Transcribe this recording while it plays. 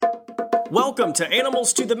Welcome to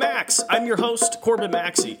Animals to the Max. I'm your host, Corbin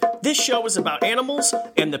Maxey. This show is about animals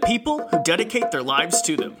and the people who dedicate their lives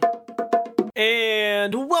to them.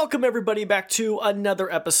 And welcome everybody back to another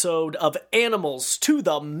episode of Animals to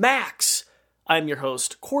the Max. I'm your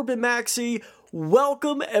host, Corbin Maxey.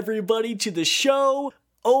 Welcome everybody to the show.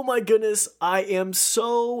 Oh my goodness, I am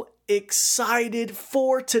so excited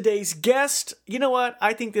for today's guest. You know what?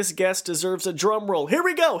 I think this guest deserves a drum roll. Here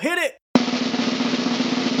we go. Hit it.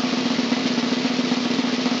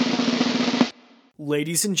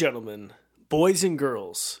 Ladies and gentlemen, boys and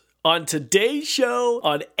girls, on today's show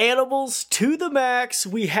on Animals to the Max,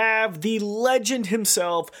 we have the legend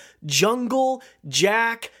himself, Jungle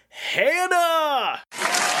Jack Hanna.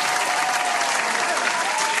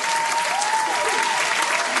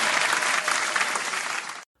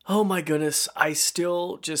 Oh my goodness, I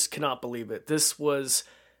still just cannot believe it. This was,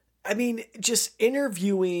 just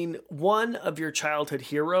interviewing one of your childhood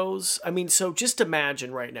heroes. So just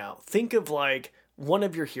imagine right now, think of like one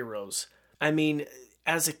of your heroes.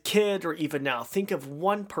 As a kid or even now, think of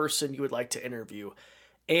one person you would like to interview.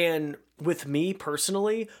 And with me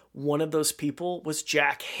personally, one of those people was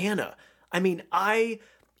Jack Hanna. I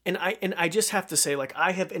just have to say,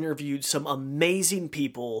 I have interviewed some amazing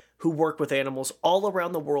people who work with animals all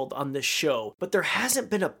around the world on this show, but there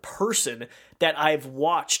hasn't been a person that I've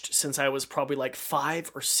watched since I was probably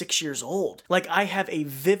 5 or 6 years old. I have a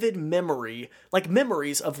vivid memory,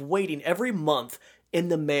 memories of waiting every month in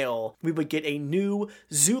the mail. We would get a new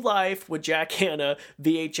Zoo Life with Jack Hanna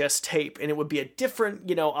VHS tape, and it would be a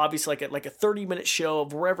different, obviously like a 30-minute show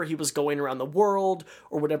of wherever he was going around the world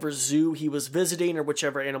or whatever zoo he was visiting or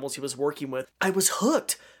whichever animals he was working with. I was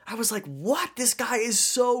hooked. I was like, what? This guy is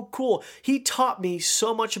so cool. He taught me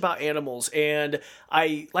so much about animals, and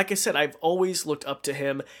like I said, I've always looked up to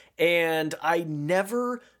him, and I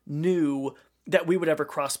never knew that we would ever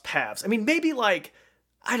cross paths.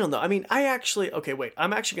 I don't know. I'm actually going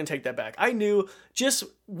to take that back. I knew just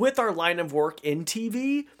with our line of work in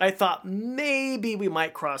TV, I thought maybe we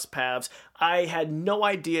might cross paths. I had no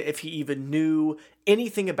idea if he even knew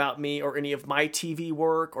anything about me or any of my TV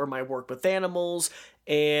work or my work with animals.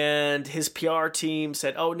 And his PR team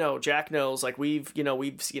said, "Oh no, Jack knows. We've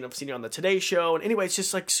seen you on the Today Show." And anyway, it's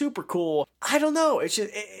just super cool. I don't know.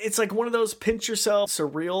 It's like one of those pinch yourself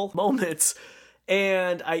surreal moments.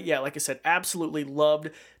 And like I said, absolutely loved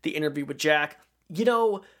the interview with Jack.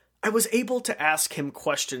 I was able to ask him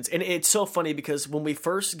questions, and it's so funny because when we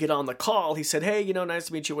first get on the call, he said, "Hey, nice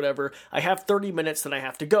to meet you, whatever. I have 30 minutes, then I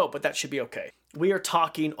have to go, but that should be okay." We are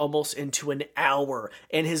talking almost into an hour,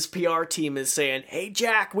 and his PR team is saying, "Hey,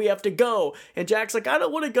 Jack, we have to go." And Jack's like, "I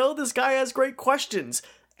don't want to go. This guy has great questions."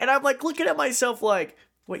 And I'm looking at myself wait,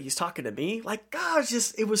 he's talking to me? Gosh,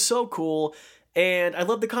 it was so cool. And I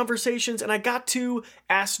love the conversations, and I got to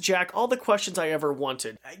ask Jack all the questions I ever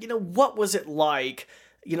wanted. What was it like,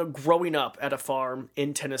 growing up at a farm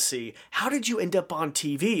in Tennessee? How did you end up on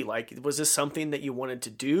TV? Was this something that you wanted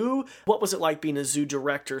to do? What was it like being a zoo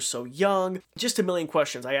director so young? Just a million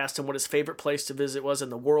questions. I asked him what his favorite place to visit was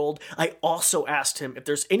in the world. I also asked him if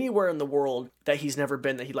there's anywhere in the world that he's never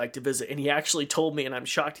been that he'd like to visit. And he actually told me, and I'm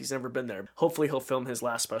shocked he's never been there. Hopefully he'll film his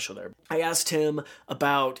last special there. I asked him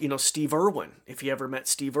about, Steve Irwin, if he ever met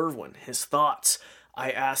Steve Irwin, his thoughts.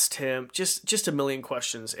 I asked him just a million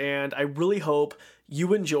questions, and I really hope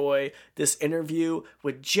you enjoy this interview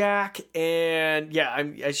with Jack. And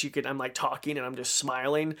I'm talking and I'm just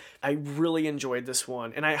smiling. I really enjoyed this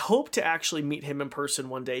one, and I hope to actually meet him in person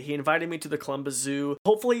one day. He invited me to the Columbus Zoo.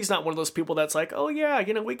 Hopefully he's not one of those people that's like, "Oh yeah,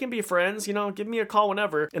 we can be friends, give me a call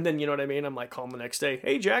whenever." And then, I'm call him the next day.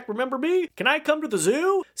 "Hey Jack, remember me? Can I come to the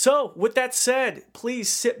zoo?" So with that said, please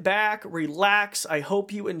sit back, relax. I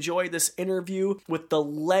hope you enjoy this interview with the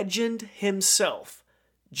legend himself,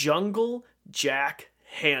 Jungle Jack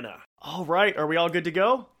Hanna. All right, are we all good to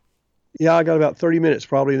go? Yeah, I got about 30 minutes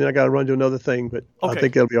probably, and then I got to run to another thing, but okay. I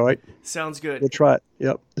think it'll be all right. Sounds good. We'll try it.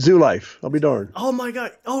 Yep. Zoo Life. I'll be darned. Oh my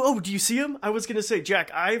God. Oh, do you see him? I was going to say,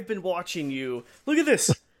 Jack, I've been watching you. Look at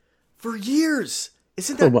this. For years.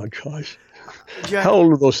 Isn't that? Oh my gosh. Jack, how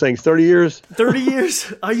old are those things? 30 years? 30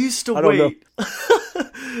 years? I used to I don't wait. Know.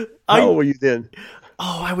 How old were you then?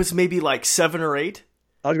 Oh, I was maybe 7 or 8.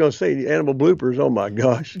 I was going to say the animal bloopers. Oh my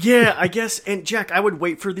gosh. Yeah, I guess. And Jack, I would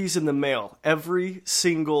wait for these in the mail every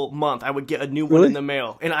single month. I would get a new one in the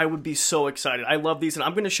mail, and I would be so excited. I love these, and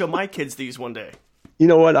I'm going to show my kids these one day. You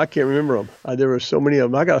know what? I can't remember them. There were so many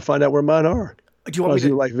of them. I got to find out where mine are. Do you want me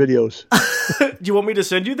to like videos? Do you want me to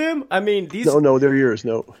send you them? These. No, they're yours.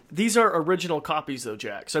 No. These are original copies, though,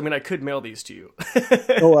 Jack. So I could mail these to you.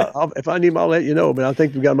 If I need them, I'll let you know. But I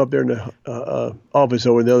think we got them up there in the office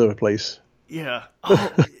over in the other place. Yeah.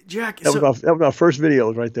 Oh, Jack. That was my first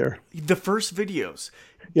videos right there. The first videos.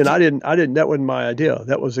 And I didn't. That wasn't my idea.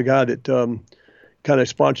 That was the guy that kind of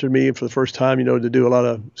sponsored me for the first time, to do a lot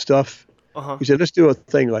of stuff. Uh-huh. He said, "Let's do a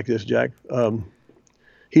thing like this, Jack."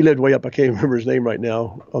 He lived way up. I can't even remember his name right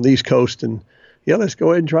now, on the East Coast, and yeah, let's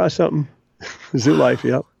go ahead and try something. Zoo life,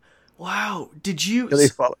 yeah. Wow. Did you? Yeah, they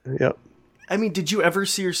follow, yeah. I mean, did you ever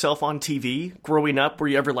see yourself on TV growing up? Were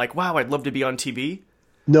you ever like, wow, I'd love to be on TV?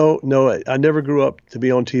 No, I never grew up to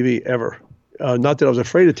be on TV ever. Not that I was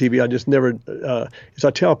afraid of TV. I just never, as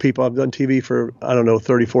I tell people, I've done TV for,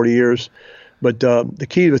 30, 40 years. But the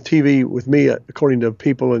key with TV with me, according to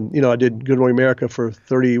people, and, I did Good Morning America for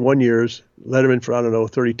 31 years, Letterman for,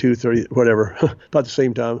 32, 30, whatever, about the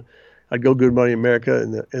same time. I'd go Good Morning America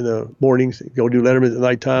in the mornings, go do Letterman at the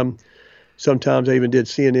nighttime. Sometimes I even did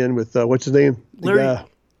CNN with, what's his name? Larry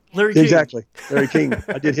King. Exactly, Larry King.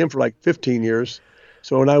 I did him for like 15 years.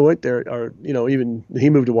 So when I went there, or, even he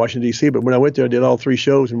moved to Washington, D.C., but when I went there, I did all 3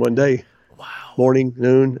 shows in one day. Wow. Morning,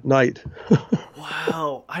 noon, night.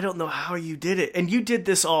 Wow. I don't know how you did it. And you did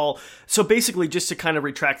this all. So basically, just to kind of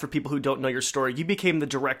retract for people who don't know your story, you became the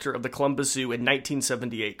director of the Columbus Zoo in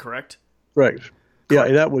 1978, correct? Correct. Yeah,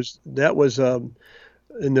 and that was, and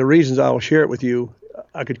the reasons I'll share it with you.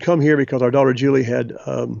 I could come here because our daughter Julie had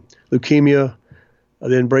leukemia,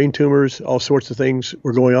 then brain tumors, all sorts of things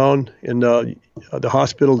were going on. And the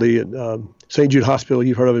hospital, the St. Jude Hospital,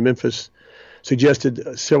 you've heard of in Memphis,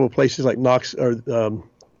 suggested several places like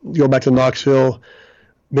go back to Knoxville,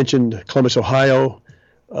 mentioned Columbus, Ohio.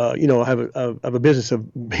 I have a business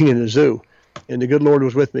of being in a zoo. And the good Lord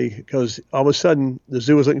was with me because all of a sudden the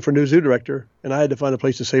zoo was looking for a new zoo director, and I had to find a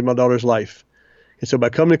place to save my daughter's life. And so by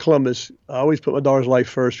coming to Columbus, I always put my daughter's life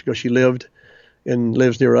first because she lived and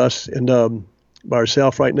lives near us and by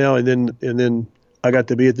herself right now. And then I got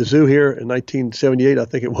to be at the zoo here in 1978, I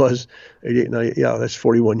think it was, 88, 90, yeah, that's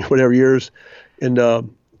 41, whatever years. And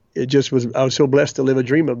it just was, I was so blessed to live a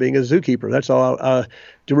dream of being a zookeeper. That's all I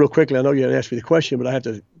do real quickly. I know you didn't ask me the question, but I have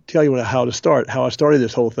to tell you how I started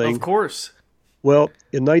this whole thing. Of course. Well,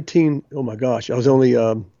 I was only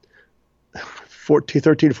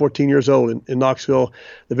 13 to 14 years old in Knoxville.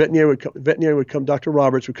 The veterinarian would come, Dr.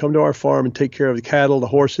 Roberts would come to our farm and take care of the cattle, the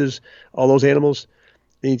horses, all those animals.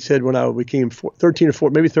 And he said when I became 13 or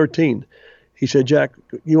 14, maybe 13, he said, Jack,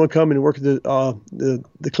 you want to come and work at the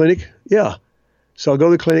clinic? Yeah. So I'll go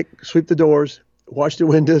to the clinic, sweep the doors, wash the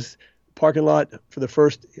windows, parking lot for the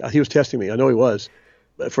first, he was testing me. I know he was,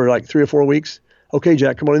 but for like 3 or 4 weeks. Okay,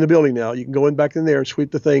 Jack, come on in the building now. You can go in back in there and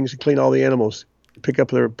sweep the things and clean all the animals, pick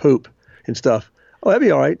up their poop and stuff. Oh, that'd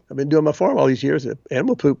be all right. I've been doing my farm all these years.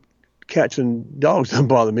 Animal poop, cats and dogs don't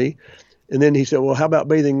bother me. And then he said, well, how about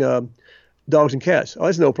bathing dogs and cats? Oh,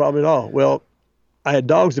 that's no problem at all. Well, I had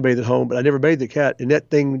dogs to bathe at home, but I never bathed the cat. And that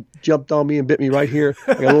thing jumped on me and bit me right here.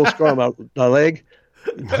 I got a little scar on my leg.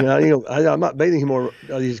 I'm not bathing him or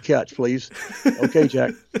these cats, please. Okay,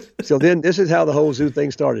 Jack. So then this is how the whole zoo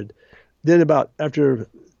thing started. Then after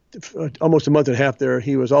almost a month and a half there,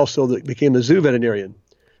 he was also became the zoo veterinarian.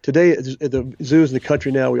 Today, at the zoos in the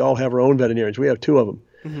country now, we all have our own veterinarians. We have 2 of them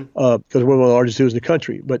because we're one of the largest zoos in the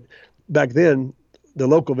country. But back then, the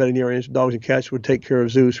local veterinarians, dogs and cats, would take care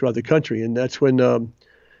of zoos throughout the country. And that's when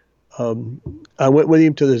I went with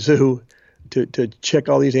him to the zoo to check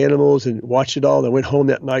all these animals and watch it all. And I went home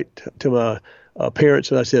that night to my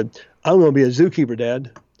parents and I said, I'm going to be a zookeeper,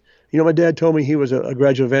 Dad. My dad told me he was a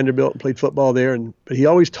graduate of Vanderbilt and played football there. But he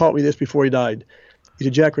always taught me this before he died. He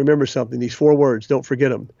said, Jack, remember something, these 4 words, don't forget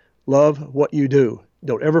them. Love what you do.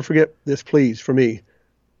 Don't ever forget this, please, for me,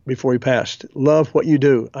 before he passed. Love what you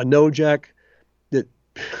do. I know, Jack, that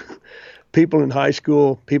people in high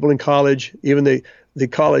school, people in college, even the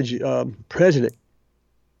college president,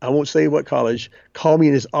 I won't say what college, called me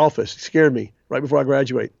in his office, scared me right before I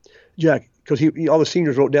graduate. Jack, because all the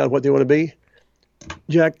seniors wrote down what they want to be.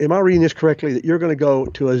 Jack, am I reading this correctly, that you're going to go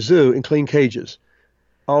to a zoo and clean cages?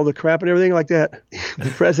 All the crap and everything like that,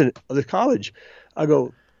 the president of the college. I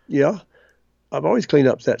go, yeah, I've always cleaned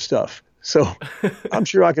up that stuff. So I'm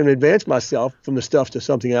sure I can advance myself from the stuff to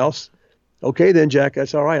something else. Okay, then, Jack,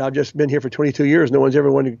 that's all right. I've just been here for 22 years. No one's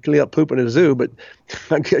ever wanted to clean up poop in a zoo, but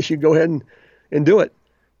I guess you go ahead and do it.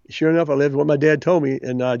 Sure enough, I lived what my dad told me,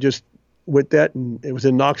 and I just went that, and it was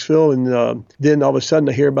in Knoxville. And then all of a sudden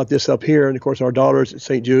I hear about this up here. And, of course, our daughter's at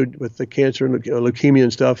St. Jude with the cancer and leukemia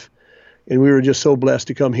and stuff. And we were just so blessed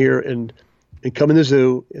to come here and come in the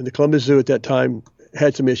zoo. And the Columbus Zoo at that time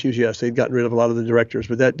had some issues. Yes, they'd gotten rid of a lot of the directors,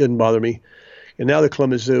 but that didn't bother me. And now the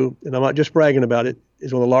Columbus Zoo, and I'm not just bragging about it,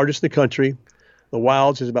 is one of the largest in the country. The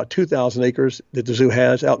Wilds is about 2,000 acres that the zoo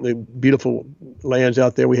has out in the beautiful lands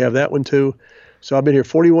out there. We have that one too. So I've been here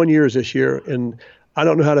 41 years this year, and I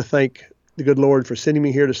don't know how to thank the good Lord for sending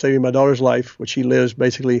me here to saving my daughter's life, which she lives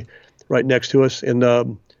basically right next to us, and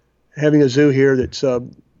having a zoo here that's,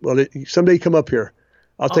 someday come up here.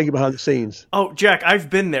 I'll take you behind the scenes. Oh, Jack, I've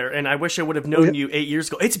been there, and I wish I would have known you 8 years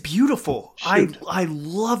ago. It's beautiful. Shoot. I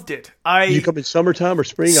loved it. You come in summertime or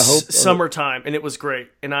spring, I hope? Summertime, and it was great.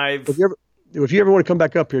 And If you ever want to come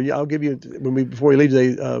back up here, I'll give you, before we leave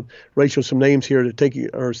today, Rachel, some names here to take you,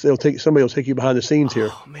 or somebody will take you behind the scenes here.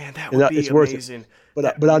 Oh, man, that would be amazing.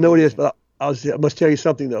 But I know it is, but I must tell you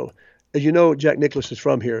something, though. As you know, Jack Nicklaus is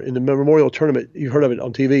from here. In the Memorial Tournament, you've heard of it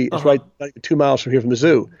on TV. It's right 2 miles from here from the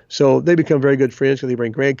zoo. So they become very good friends because they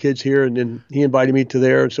bring grandkids here. And then he invited me to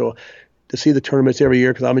there. And so to see the tournaments every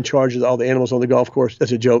year, because I'm in charge of all the animals on the golf course.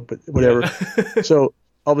 That's a joke, but whatever. So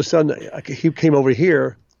all of a sudden, he came over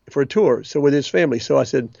here for a tour. So with his family. So I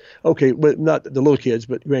said, okay, but not the little kids,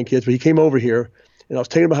 but grandkids. But he came over here. And I was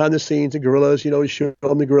taking him behind the scenes, the gorillas, showing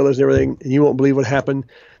him the gorillas and everything. And you won't believe what happened.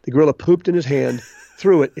 The gorilla pooped in his hand,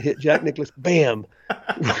 threw it, hit Jack Nicklaus, bam.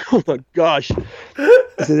 Oh, my gosh.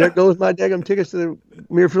 I said, there goes my daggum tickets to the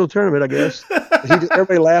Muirfield tournament, I guess.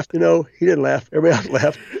 Everybody laughed, He didn't laugh. Everybody else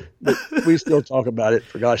laughed. But we still talk about it,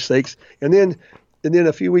 for gosh sakes. And then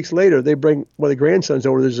a few weeks later, they bring one of the grandsons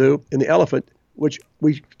over to the zoo, and the elephant, which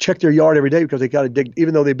we check their yard every day because they got to dig,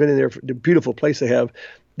 even though they've been in there, the beautiful place they have,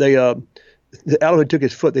 the elephant took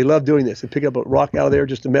his foot. They love doing this. They pick up a rock out of there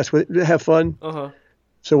just to mess with it, to have fun.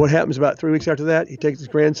 So what happens about 3 weeks after that? He takes his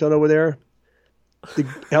grandson over there. The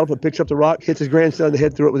elephant picks up the rock, hits his grandson in the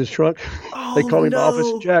head, threw it with his trunk. They call him in the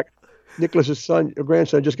office. Jack, Nicholas's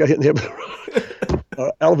grandson just got hit in the head with a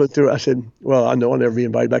rock. Elephant threw it. I said, well, I know I'll never be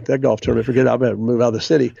invited back to that golf tournament. Forget it. I'll better move out of the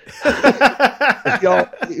city. Y'all,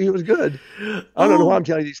 he was good. I don't know why I'm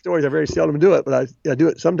telling you these stories. I very seldom do it, but I do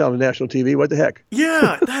it sometimes on national TV. What the heck?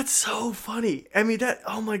 Yeah, that's so funny. I mean,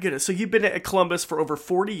 oh my goodness. So you've been at Columbus for over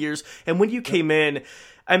 40 years, and when you came in,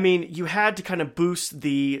 I mean, you had to kind of boost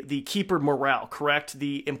the keeper morale, correct?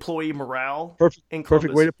 The employee morale.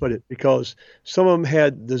 Perfect way to put it, because some of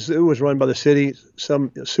them the zoo was run by the city.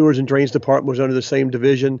 Some sewers and drains department was under the same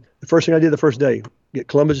division. The first thing I did the first day, get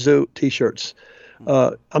Columbus Zoo T-shirts.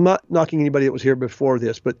 I'm not knocking anybody that was here before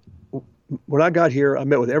this, but when I got here, I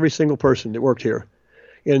met with every single person that worked here.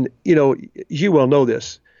 And, you well know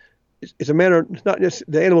this. It's a matter, it's not just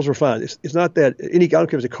the animals are fine. It's not that I don't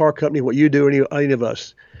care if it's a car company, what you do, any of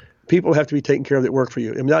us. People have to be taken care of that work for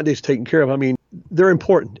you. And not just taken care of, I mean, they're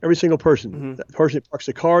important. Every single person. The person that parks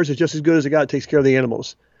the cars is just as good as the guy that takes care of the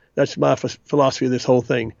animals. That's my philosophy of this whole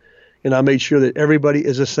thing. And I made sure that everybody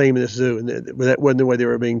is the same in this zoo, and that wasn't the way they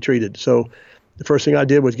were being treated. So the first thing I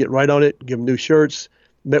did was get right on it, give them new shirts,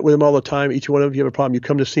 met with them all the time. Each one of them, you have a problem, you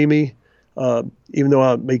come to see me. Even though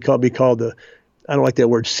I may be called I don't like that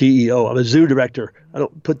word CEO. I'm a zoo director. I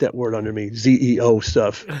don't put that word under me, ZEO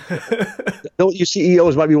stuff. You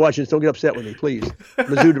CEOs might be watching this. Don't get upset with me, please.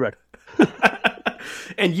 I'm a zoo director.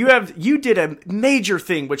 And you did a major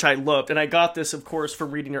thing, which I loved. And I got this, of course,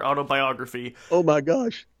 from reading your autobiography. Oh, my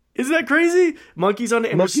gosh. Isn't that crazy? Monkeys on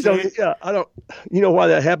the Interstate. I don't. You know why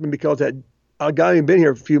that happened? Because that guy had been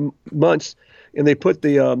here a few months, and they put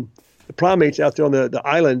the primates out there on the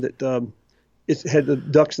island that it had the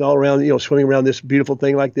ducks and all around, swimming around this beautiful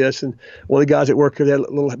thing like this. And one of the guys that worked here, they had a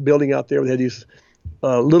little building out there. They had these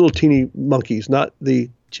little teeny monkeys, not the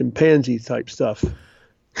chimpanzee type stuff.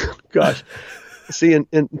 Gosh. See,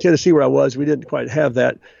 in Tennessee where I was, we didn't quite have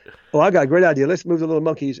that. Oh, I got a great idea. Let's move the little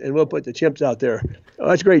monkeys and we'll put the chimps out there. Oh,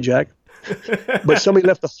 that's great, Jack. But somebody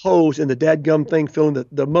left the hose in the dadgum thing filling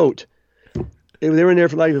the moat. They were in there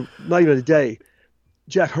for not even a day.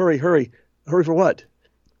 Jack, hurry. Hurry for what?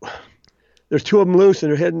 There's two of them loose,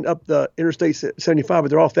 and they're heading up the Interstate 75, but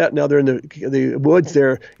they're off that now. They're in the woods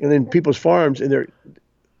there, and then people's farms. And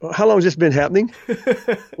how long has this been happening?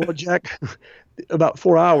 Well, Jack, about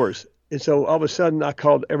 4 hours. And so all of a sudden, I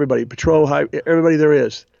called everybody, patrol, everybody there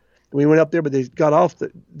is. And we went up there, but they got off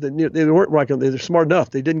they weren't right. They're smart enough.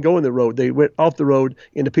 They didn't go in the road. They went off the road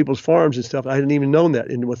into people's farms and stuff. I hadn't even known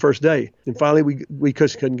that in the first day. And finally, we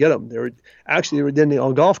couldn't get them. They were then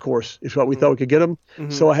on golf course is what we thought we could get them.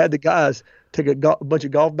 Mm-hmm. So I had the guys take a bunch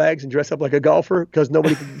of golf bags and dress up like a golfer because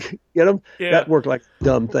nobody could get them. Yeah. That worked like a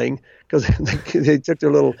dumb thing because they took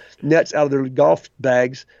their little nets out of their golf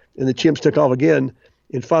bags, and the chimps took off again.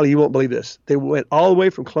 And finally, you won't believe this. They went all the way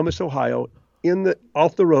from Columbus, Ohio,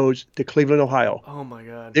 off the roads to Cleveland, Ohio. Oh my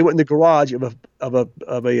God! They went in the garage of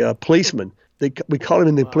a policeman. We caught him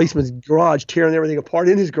in the policeman's garage, tearing everything apart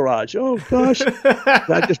in his garage. Oh gosh!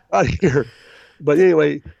 I just got here. But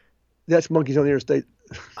anyway, that's Monkeys on the Interstate.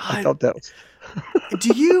 I thought that was.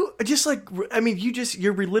 Do you just like? I mean,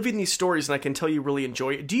 you're reliving these stories, and I can tell you really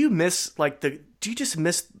enjoy it. Do you miss Do you just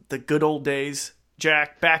miss the good old days,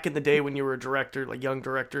 Jack? Back in the day when you were a director, like young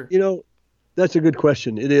director. That's a good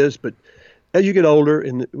question. It is, but as you get older,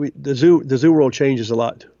 and the zoo world changes a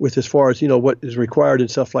lot with as far as what is required and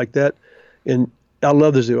stuff like that. And I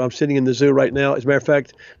love the zoo. I'm sitting in the zoo right now. As a matter of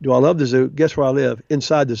fact, do I love the zoo? Guess where I live?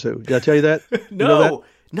 Inside the zoo. Did I tell you that? No, you know that?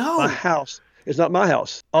 no. My house. It's not my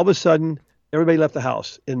house. All of a sudden, everybody left the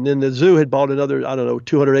house, and then the zoo had bought another, I don't know,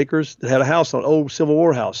 200 acres that had a house on, old Civil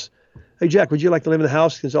War house. Hey, Jack, would you like to live in the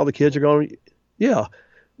house since all the kids are gone? Yeah,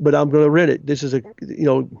 but I'm going to rent it. This is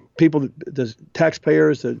people, the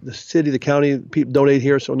taxpayers, the city, the county, people donate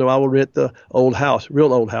here. So no, I will rent the old house,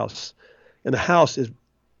 real old house. And the house is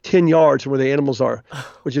 10 yards from where the animals are,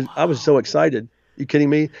 which is, I was so excited. You kidding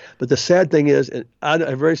me? But the sad thing is, and I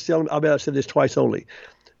very seldom, I bet I've said this twice only.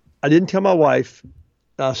 I didn't tell my wife.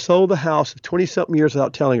 I sold the house of 20-something years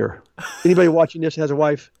without telling her. Anybody watching this has a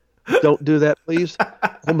wife? Don't do that, please.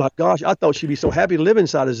 Oh, my gosh. I thought she'd be so happy to live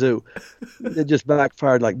inside a zoo. It just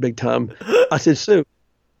backfired like big time. I said, Sue,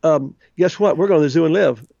 guess what? We're going to the zoo and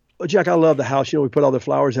live. Oh, Jack, I love the house. We put all the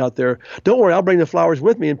flowers out there. Don't worry. I'll bring the flowers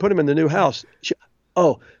with me and put them in the new house.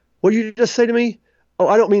 What did you just say to me? Oh,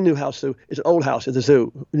 I don't mean new house, Sue. It's an old house at the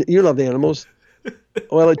zoo. You love the animals.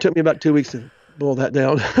 Well, it took me about 2 weeks to boil that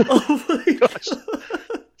down. Oh, my gosh.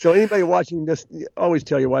 So anybody watching this, always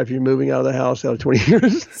tell your wife you're moving out of the house out of 20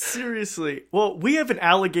 years. Seriously. Well, we have an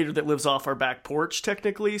alligator that lives off our back porch,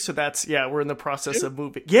 technically. So we're in the process of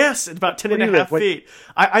moving. Yes, it's about 10 and a half feet.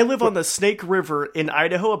 I live on the Snake River in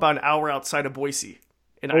Idaho, about an hour outside of Boise.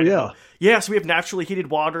 In Idaho. Yeah. Yeah, so we have naturally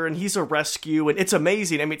heated water, and he's a rescue, and it's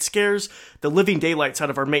amazing. I mean, it scares the living daylights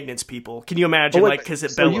out of our maintenance people. Can you imagine, because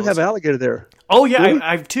it bellows? So you have alligator there? Oh, yeah, really?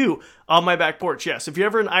 I have two on my back porch, yes. If you're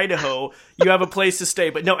ever in Idaho, you have a place to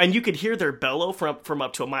stay. But no, and you could hear their bellow from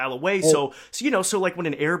up to a mile away. Oh. So like when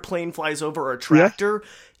an airplane flies over or a tractor,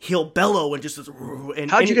 he'll bellow and just...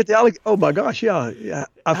 How'd you get the alligator? Oh, my gosh, yeah.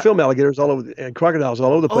 I film alligators all over, and crocodiles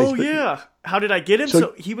all over the place. Oh, yeah. How did I get him?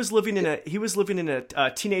 So he was living in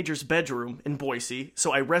a teenager's bedroom in Boise.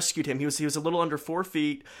 So I rescued him. He was a little under 4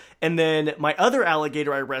 feet. And then my other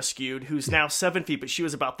alligator I rescued, who's now 7 feet, but she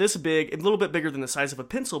was about this big, a little bit bigger than the size of a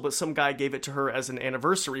pencil. But some guy gave it to her as an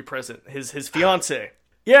anniversary present. His fiance.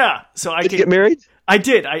 Yeah. So Did you get married? I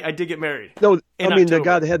did. I did get married. No, October. The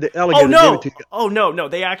guy that had the alligator. No.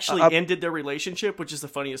 They actually ended their relationship, which is the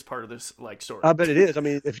funniest part of this story. I bet it is. I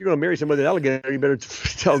mean, if you're going to marry somebody with an alligator, you better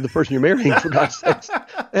tell the person you're marrying, for God's sakes.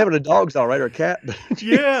 Having a dog's all right, or a cat. But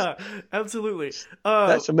yeah, absolutely.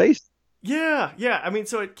 That's amazing. Yeah. I mean,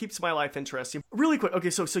 so it keeps my life interesting. Really quick.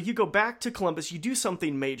 Okay, so you go back to Columbus, you do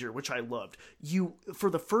something major, which I loved. You, for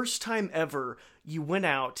the first time ever, you went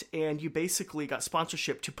out and you basically got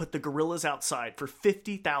sponsorship to put the gorillas outside for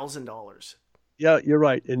 $50,000. Yeah, you're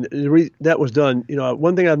right. And that was done.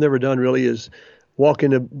 One thing I've never done really is walk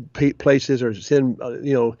into places or send,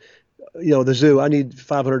 the zoo. I need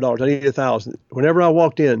 $500. I need $1,000. Whenever I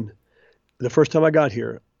walked in, the first time I got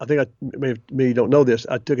here, I think maybe don't know this.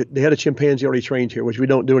 I took it. They had a chimpanzee already trained here, which we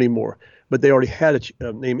don't do anymore. But they already had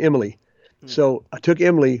a named Emily. So I took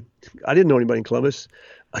Emily. I didn't know anybody in Columbus.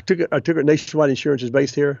 I took her. Nationwide Insurance is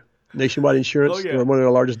based here. Nationwide Insurance. Oh, yeah. They're one of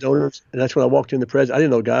our largest donors. And that's when I walked in the president. I didn't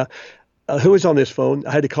know the guy. Who was on this phone?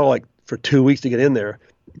 I had to call for 2 weeks to get in there.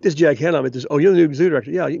 This Jack Hanna. Oh, you're the new zoo director.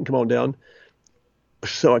 Yeah, you can come on down.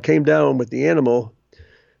 So I came down with the animal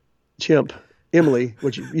chimp, Emily,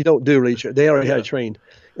 which you don't do really. They already had it trained.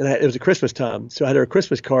 And it was a Christmas time. So I had her a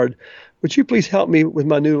Christmas card. Would you please help me with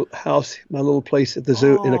my new house, my little place at the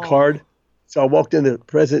zoo, in a card? So I walked in the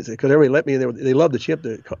president, because everybody let me in there. They love the chimp,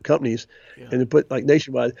 the companies. Yeah. And they put,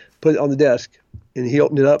 Nationwide, put it on the desk. And he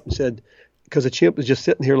opened it up and said, because the chimp was just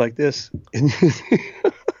sitting here like this. And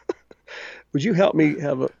would you help me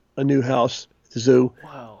have a new house at the zoo?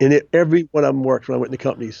 Wow. And every one of them worked when I went in the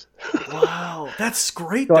companies. Wow. That's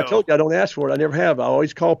great, so I told you I don't ask for it. I never have. I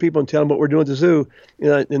always call people and tell them what we're doing at the zoo.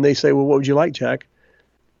 And they say, well, what would you like, Jack?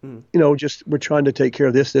 Just we're trying to take care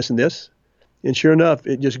of this, and this. And sure enough,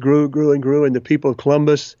 it just grew and grew. And the people of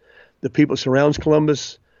Columbus, the people surrounds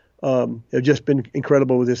Columbus, have just been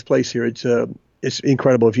incredible with this place here. It's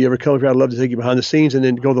incredible. If you ever come here, I'd love to take you behind the scenes and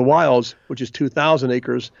then go to the Wilds, which is 2,000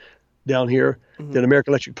 acres down here that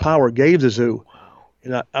American Electric Power gave the zoo.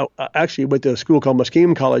 And I actually went to a school called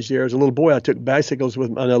Muskegon College there. As a little boy, I took bicycles with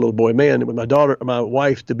my little boy, man, with my daughter, my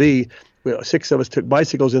wife to be. 6 of us took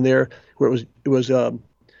bicycles in there where it was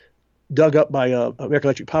dug up by American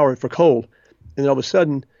Electric Power for coal. And then all of a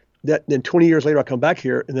sudden, then 20 years later, I come back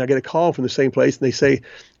here and I get a call from the same place and they say,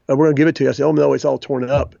 we're going to give it to you. I say, oh no, it's all torn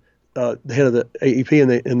up. the head of the AEP,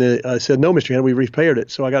 and they said, "No, Mr. Hanna, we repaired it."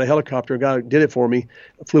 So I got a helicopter. A guy did it for me.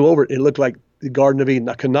 I flew over it. It looked like the Garden of Eden.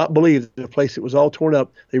 I could not believe the place. It was all torn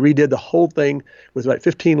up. They redid the whole thing with like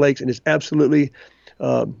 15 lakes, and it's absolutely.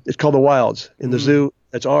 It's called the Wilds in the zoo.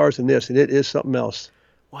 That's ours, and it is something else.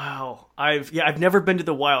 Wow. I've never been to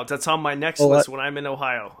the Wilds. That's on my next list when I'm in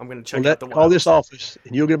Ohio. I'm going to check out the Wilds. Call this office,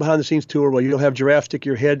 and you'll get a behind-the-scenes tour where you'll have giraffe stick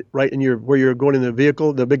your head right in where you're going in the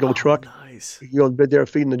vehicle, the big old truck. Nice. You'll be there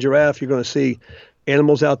feeding the giraffe. You're going to see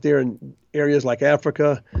animals out there in areas like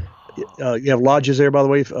Africa. You have lodges there, by the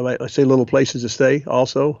way. I say little places to stay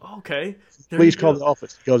also. Okay. Please call the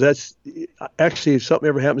office, because that's actually, if something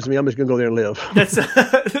ever happens to me, I'm just going to go there and live.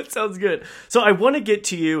 That sounds good. So I want to get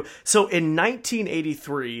to you. So in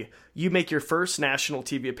 1983, you make your first national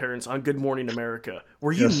TV appearance on Good Morning America.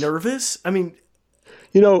 Were you nervous? I mean,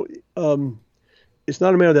 it's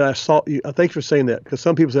not a matter that I saw you. Thank you for saying that, because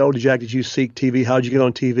some people say, "Oh, Jack, did you seek TV? How did you get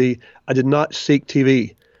on TV?" I did not seek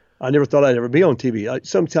TV. I never thought I'd ever be on TV.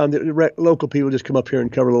 Sometimes the local people just come up here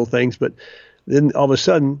and cover little things, but then all of a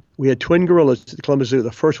sudden, we had twin gorillas at the Columbus Zoo,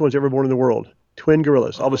 the first ones ever born in the world. Twin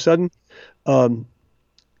gorillas. All of a sudden,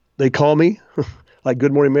 they call me, like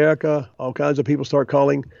Good Morning America. All kinds of people start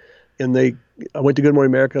calling, and I went to Good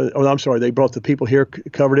Morning America. Oh, I'm sorry, they brought the people here,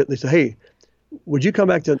 covered it. And they said, "Hey, would you come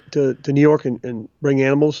back to New York and bring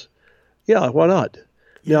animals?" Yeah, why not?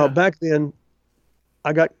 Yeah. Now, back then,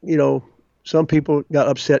 I got, some people got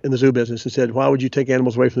upset in the zoo business and said, "Why would you take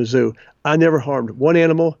animals away from the zoo?" I never harmed one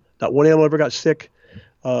animal. Not one animal ever got sick.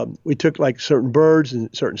 We took like certain birds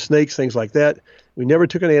and certain snakes, things like that. We never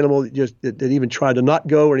took an animal that even tried to not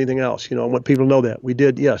go or anything else. I want people to know that. We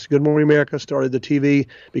did, yes. Good Morning America started the TV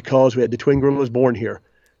because we had the twin gorillas born here,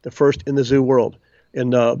 the first in the zoo world,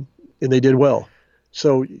 and they did well.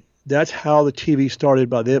 So that's how the TV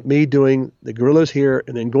started, by me doing the gorillas here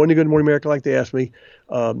and then going to Good Morning America like they asked me.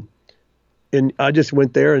 And I just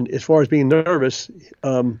went there, and as far as being nervous,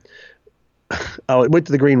 I went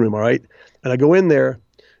to the green room, all right? And I go in there,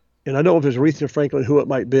 and I don't know if it was Aretha Franklin, who it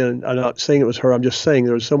might have been. I'm not saying it was her. I'm just saying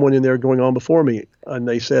there was someone in there going on before me. And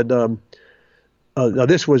they said, now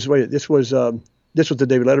this was the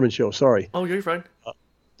David Letterman show, sorry. Oh, you're fine.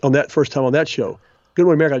 On that first time on that show. Good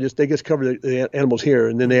Morning America, they just covered the animals here,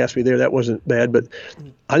 and then they asked me there. That wasn't bad, but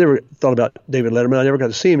I never thought about David Letterman. I never got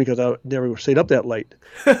to see him because I never stayed up that late,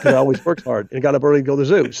 because I always worked hard and got up early to go to the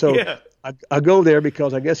zoo. So yeah. I go there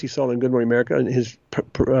because I guess he saw it in Good Morning America, and his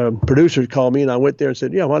producer called me, and I went there and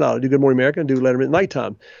said, "Yeah, why not? I'll do Good Morning America and do Letterman at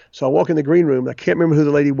nighttime." So I walk in the green room. I can't remember who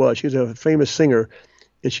the lady was. She was a famous singer,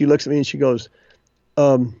 and she looks at me and she goes,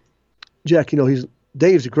 "Jack,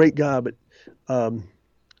 Dave's a great guy, but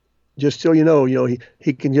just so you know,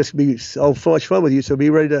 he can just be so much fun with you. So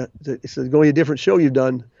be ready to go to a different show you've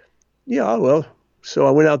done." Yeah, well. So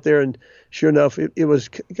I went out there, and sure enough, it was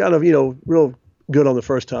kind of real good on the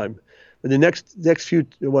first time. But the next few,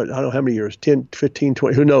 I don't know how many years, 10, 15,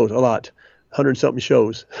 20, who knows, a lot, 100-something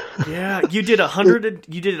shows. Yeah, you did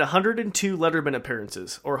 102 Letterman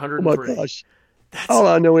appearances, or 103. Oh my gosh. All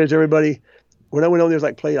I know is, everybody, when I went on there,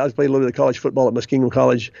 I was playing a little bit of college football at Muskingum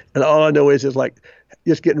College, and all I know is like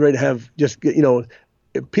just getting ready to have,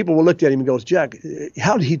 people will look at him and goes, "Jack,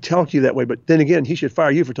 how did he talk to you that way?" But then again, he should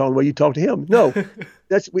fire you for talking the way you talk to him. No,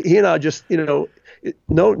 he and I just,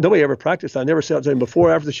 nobody ever practiced. I never saw him before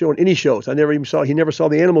or after the show in any shows. He never saw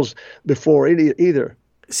the animals before either.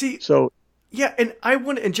 See, so. Yeah,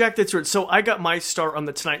 and Jack, that's right. So I got my start on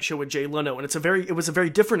the Tonight Show with Jay Leno, and it was a very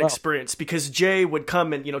different experience, because Jay would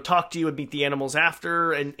come and talk to you and meet the animals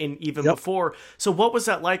after and even before. So what was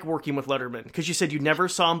that like working with Letterman? Because you said you never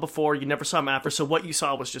saw him before, you never saw him after. So what you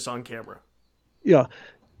saw was just on camera. Yeah,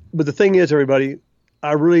 but the thing is, everybody,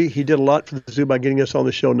 he did a lot for the zoo by getting us on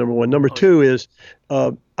the show, number one. Number two is,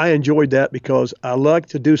 I enjoyed that because I like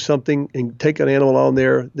to do something and take an animal on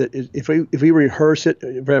there that if we rehearse it,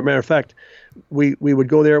 matter of fact, we would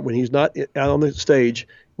go there when he's not out on the stage.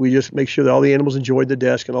 We just make sure that all the animals enjoyed the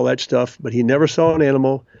desk and all that stuff, but he never saw an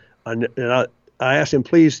animal. And I asked him,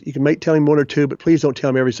 please, you can tell him one or two, but please don't tell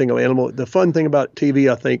him every single animal. The fun thing about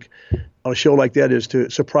TV, I think, on a show like that is to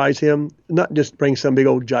surprise him, not just bring some big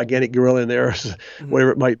old gigantic gorilla in there, or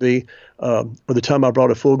whatever it might be. Or the time I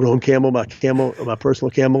brought a full-grown camel, my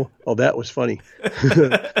personal camel. Oh, that was funny.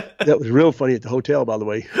 That was real funny at the hotel, by the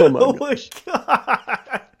way. Oh my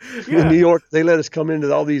God. Yeah. In New York, they let us come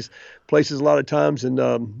into all these places a lot of times. And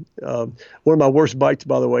one of my worst bites,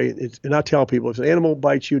 by the way, and I tell people, if an animal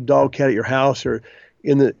bites you, dog, cat at your house or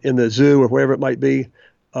in the zoo or wherever it might be,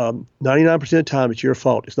 99% of the time it's your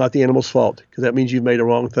fault. It's not the animal's fault, because that means you've made a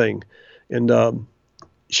wrong thing. And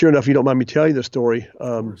sure enough, you don't mind me telling you the story.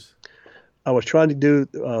 I was trying to do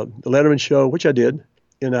the Letterman show, which I did,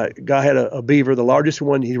 and a guy had a beaver, the largest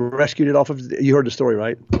one. He rescued it off of. You heard the story,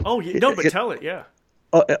 right? Oh, yeah, no, but tell it, yeah.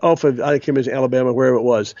 Off of, I think it was Alabama, wherever it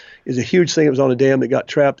was. It was a huge thing. It was on a dam that got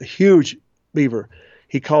trapped. A huge beaver.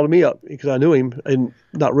 He called me up because I knew him, and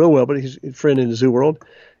not real well, but he's a friend in the zoo world.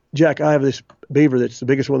 Jack, I have this beaver that's the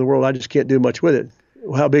biggest one in the world. I just can't do much with it.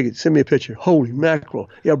 Well, how big? Send me a picture. Holy mackerel!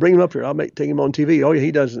 Yeah, bring him up here. Take him on TV. Oh yeah,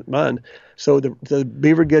 he doesn't mind. So the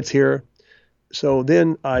beaver gets here. So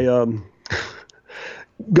then I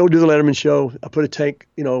go do the Letterman show. I put a tank.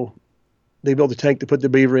 They built a tank to put the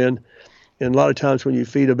beaver in. And a lot of times when you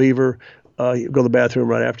feed a beaver, you go to the bathroom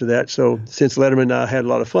right after that. So since Letterman and I had a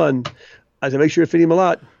lot of fun, I said, make sure you feed him a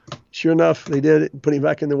lot. Sure enough, they did it. Put him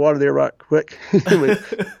back in the water there right quick. Go to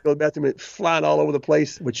the bathroom, and flying all over the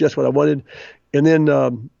place, which is just what I wanted. And then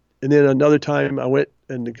another time I went,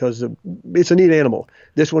 and because it's a neat animal.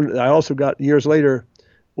 This one I also got years later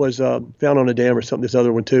was found on a dam or something. This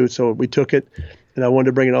other one too. So we took it, and I wanted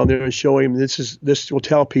to bring it on there and show him. This will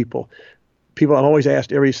tell people. I'm always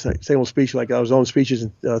asked every single speech, like I was on speeches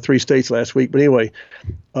in 3 states last week. But anyway,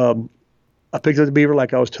 I picked up the beaver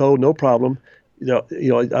like I was told, no problem.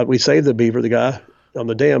 We saved the beaver, the guy on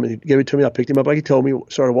the dam, and he gave it to me. I picked him up like he told me,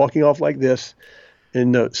 started walking off like this,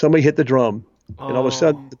 and somebody hit the drum. And all of a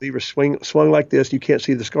sudden, the beaver swung like this. You can't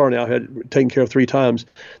see the scar now. I had it taken care of 3 times.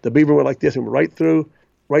 The beaver went like this and right through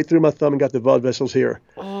my thumb and got the blood vessels here.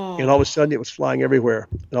 And all of a sudden, it was flying everywhere.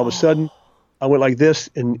 And all of a sudden, I went like this,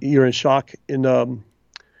 and you're in shock. And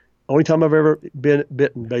only time I've ever been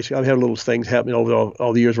bitten, basically. I've had little things happening over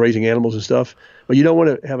all the years raising animals and stuff. But you don't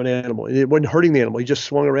want to have an animal. And it wasn't hurting the animal. He just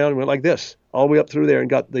swung around and went like this, all the way up through there and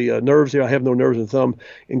got the nerves there. I have no nerves in the thumb,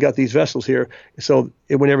 and got these vessels here. So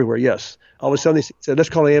it went everywhere, yes. All of a sudden, they said, let's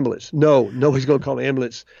call an ambulance. No, nobody's going to call an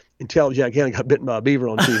ambulance and tell Jack Hanna got bitten by a beaver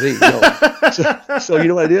on TV. No. So you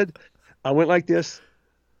know what I did? I went like this.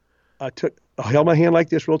 I held my hand like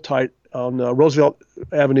this real tight on Roosevelt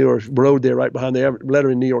Avenue or road there right behind the letter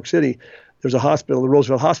in New York City. There's a hospital, the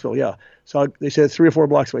Roosevelt Hospital, yeah. So they said 3 or 4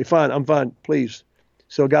 blocks away. Fine, I'm fine, please.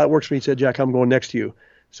 So a guy that works for me said, Jack, I'm going next to you.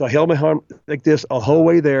 So I held my arm like this a whole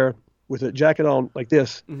way there with a jacket on like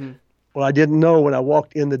this. Mm-hmm. Well, I didn't know when I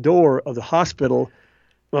walked in the door of the hospital,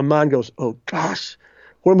 my mind goes, oh, gosh,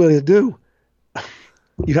 what am I going to do?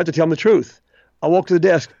 You have to tell them the truth. I walked to the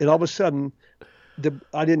desk, and all of a sudden,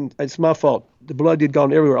 it's my fault. The blood had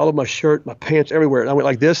gone everywhere, all over my shirt, my pants, everywhere. And I went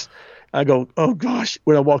like this. I go, oh, gosh.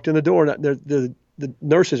 When I walked in the door, and the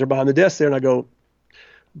nurses are behind the desk there, and I go,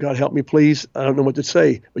 God, help me, please. I don't know what to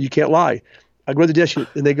say, but you can't lie. I go to the desk,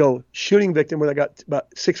 and they go, shooting victim. When I got about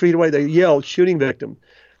 6 feet away, they yelled, shooting victim.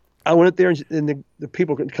 I went up there, and the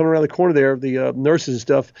people coming around the corner there, the nurses and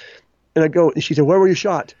stuff, and I go, and she said, where were you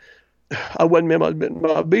shot? I wasn't, ma'am. I was bitten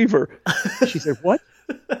by a beaver. She said, what?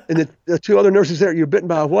 And the 2 other nurses there, you're bitten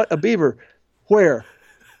by a what? A beaver. Where?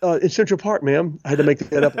 In Central Park, ma'am. I had to make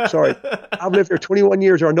that up. I'm sorry. I've lived here 21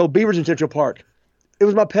 years. There are no beavers in Central Park. It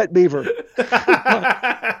was my pet beaver.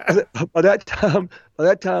 By that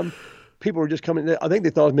time, people were just coming. I think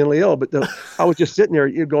they thought I was mentally ill, but I was just sitting there.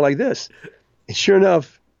 You'd go like this. And sure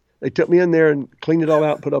enough, they took me in there and cleaned it all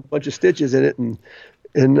out, put a bunch of stitches in it, and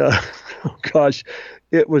oh gosh,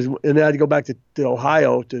 it was. And then I had to go back to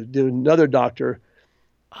Ohio to do another doctor.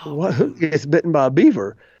 What gets bitten by a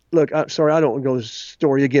beaver? Look, I'm sorry, I don't want to go to the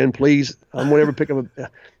story again, please. I'm whenever pick up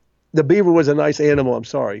the beaver was a nice animal. I'm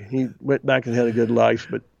sorry. He went back and had a good life,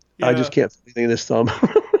 but yeah. I just can't feel anything in this thumb.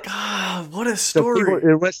 God, what a story. So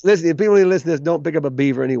people who listen to this, don't pick up a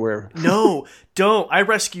beaver anywhere. No, don't. I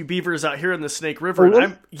rescue beavers out here in the Snake River. Oh,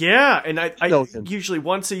 really? And I usually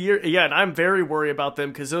once a year. Yeah, and I'm very worried about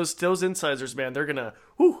them because those incisors, man, they're going to,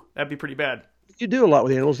 that'd be pretty bad. You do a lot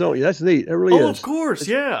with animals, don't you? That's neat. It really is. Oh, of course.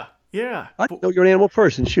 Yeah. I know you're an animal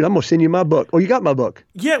person. Shoot, I'm gonna send you my book. Oh, you got my book.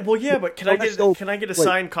 Yeah, but can I get a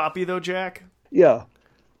signed copy though, Jack? Yeah,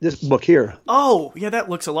 this book here. Oh, yeah, that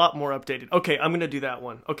looks a lot more updated. Okay, I'm gonna do that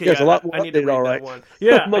one. Okay, yeah, it's a lot more updated. I need to read all right. That one.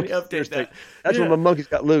 Yeah, I need to update that. That's when my monkeys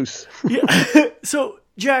got loose. Yeah. So,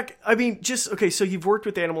 Jack, I mean, so you've worked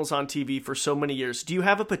with animals on TV for so many years. Do you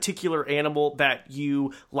have a particular animal that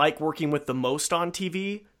you like working with the most on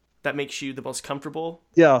TV? That makes you the most comfortable?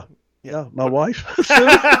 Yeah, my wife.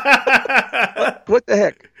 What the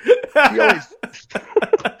heck?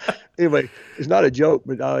 Anyway, it's not a joke,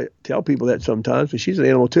 but I tell people that sometimes. But she's an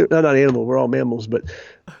animal too. No, not an animal. We're all mammals. But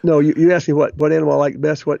no, you asked me what animal I like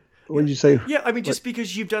best. What did you say? Yeah, I mean, just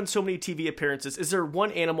because you've done so many TV appearances, is there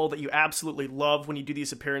one animal that you absolutely love when you do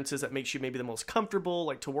these appearances that makes you maybe the most comfortable,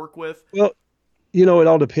 like to work with? Well, it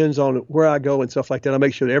all depends on where I go and stuff like that. I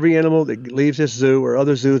make sure that every animal that leaves this zoo or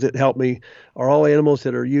other zoos that help me are all animals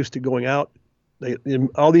that are used to going out.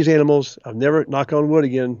 All these animals, I've never, knock on wood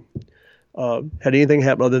again, had anything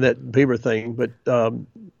happen other than that beaver thing. But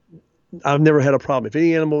I've never had a problem. If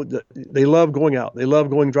any animal, they love going out. They love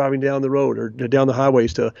driving down the road or down the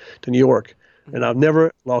highways to New York. Mm-hmm. And I've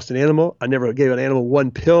never lost an animal. I never gave an animal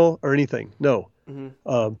one pill or anything. No.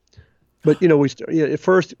 Mm-hmm. But, at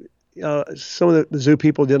first, some of the zoo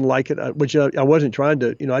people didn't like it, which I wasn't trying to,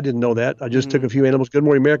 I didn't know that. I just took a few animals. Good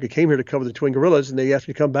Morning America came here to cover the twin gorillas, and they asked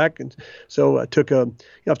me to come back. And so I took,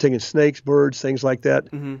 I've taken snakes, birds, things like that.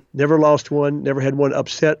 Mm-hmm. Never lost one, never had one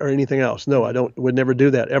upset or anything else. No, would never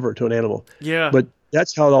do that ever to an animal. Yeah. But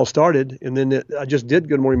that's how it all started. And then I just did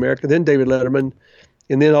Good Morning America, then David Letterman.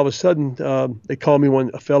 And then all of a sudden, they called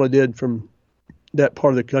me a fella did from that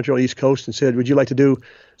part of the country on the East Coast and said, would you like to do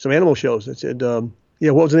some animal shows? I said,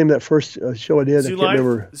 what was the name of that first show I did? Zoo I can't Life?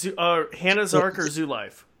 remember. Hannah's Ark or Zoo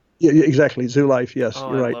Life? Yeah, exactly. Zoo Life, yes.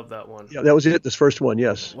 Oh, you're right. I love that one. Yeah, that was it, this first one,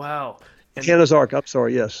 yes. Wow. And Hannah's Ark, I'm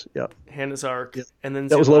sorry, yes. Yeah. Hannah's Ark, yeah. And then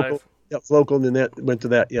that Zoo was Life. local. That was local, and then that went to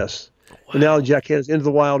that, yes. Wow. And now Jack Hanna's Into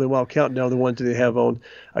the Wild and Wild Countdown are the ones that they have on,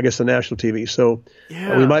 I guess, the national TV. So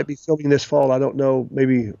we might be filming this fall. I don't know.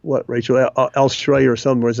 Maybe, Rachel? Australia or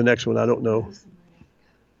somewhere is the next one. I don't know.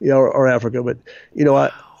 Yeah, or Africa. But,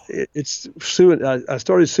 it's Sue. I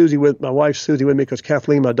started Susie with my wife, Susie, with me because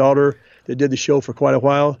Kathleen, my daughter, that did the show for quite a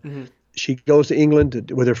while. Mm-hmm. She goes to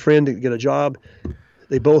England with her friend to get a job.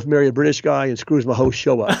 They both marry a British guy and screws my whole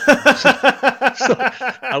show up. So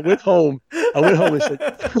I went home and said,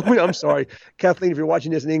 I'm sorry. Kathleen, if you're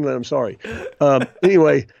watching this in England, I'm sorry.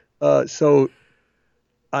 Anyway, so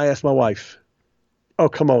I asked my wife, oh,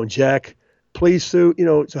 come on, Jack. Please, Sue,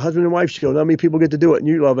 it's a husband and wife show. Not many people get to do it, and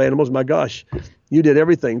you love animals. My gosh, you did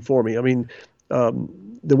everything for me. I mean,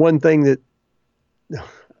 the one thing that,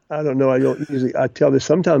 I don't know, I tell this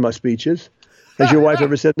sometimes in my speeches. Has your wife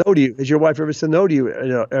ever said no to you? Has your wife ever said no to you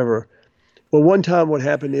ever? Well, one time what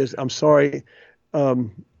happened is, I'm sorry,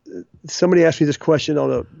 somebody asked me this question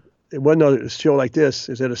it wasn't on a show like this,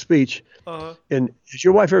 it was at a speech. Uh-huh. And has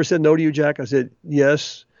your wife ever said no to you, Jack? I said,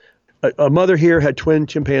 yes. A mother here had twin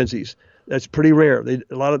chimpanzees. That's pretty rare. They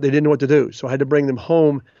didn't know what to do. So I had to bring them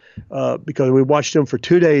home because we watched them for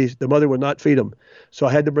 2 days. The mother would not feed them. So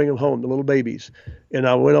I had to bring them home, the little babies. And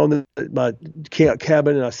I went on my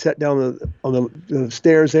cabin and I sat down on the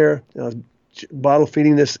stairs there. And I was bottle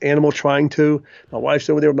feeding this animal, trying to. My wife's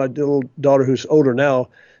over there with my little daughter, who's older now,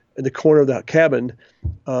 in the corner of that cabin.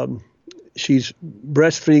 She's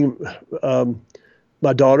breastfeeding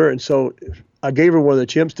my daughter. And so I gave her one of the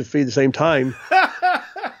chimps to feed at the same time.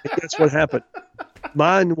 And guess what happened?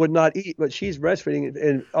 Mine would not eat, but she's breastfeeding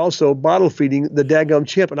and also bottle feeding the daggum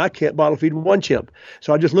chimp, and I can't bottle feed one chimp.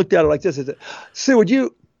 So I just looked at her like this and said, Sue, would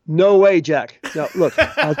you? No way, Jack. Now, look,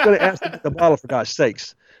 I was going to ask to get the bottle, for God's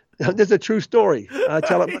sakes. This is a true story. I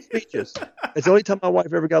tell it in my speeches. It's the only time my wife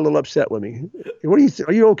ever got a little upset with me. What do you think?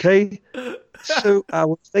 Are you okay? So I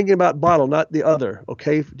was thinking about bottle, not the other.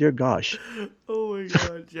 Okay, dear gosh. Oh my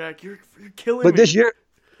God, Jack, you're killing me. But this year,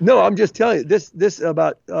 no, I'm just telling you, this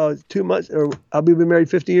about 2 months, or I'll be married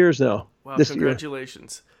 50 years now. Wow,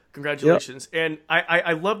 congratulations. Year. Congratulations. Yep. And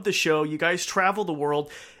I love the show. You guys travel the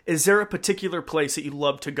world. Is there a particular place that you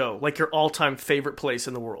love to go, like your all-time favorite place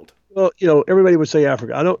in the world? Well, everybody would say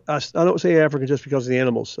Africa. I don't say Africa just because of the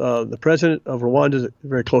animals. The president of Rwanda is a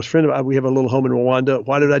very close friend of mine. We have a little home in Rwanda.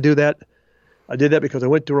 Why did I do that? I did that because I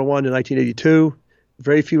went to Rwanda in 1982.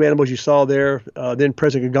 Very few animals you saw there. Then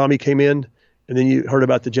President Kagame came in, and then you heard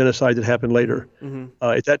about the genocide that happened later. Mm-hmm.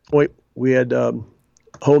 At that point, we had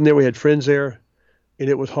home there. We had friends there, and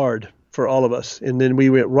it was hard for all of us. And then we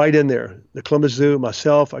went right in there. The Columbus Zoo,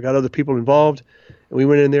 myself, I got other people involved, and we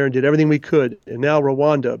went in there and did everything we could. And now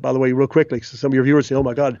Rwanda, by the way, real quickly, so some of your viewers say, oh,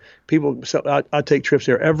 my God, I take trips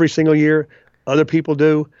there every single year. Other people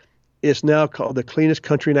do. It's now called the cleanest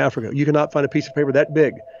country in Africa. You cannot find a piece of paper that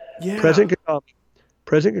big. Yeah. President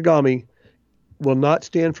Kagame will not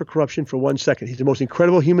stand for corruption for 1 second. He's the most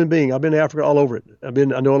incredible human being. I've been to Africa all over it. I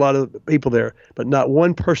know a lot of people there, but not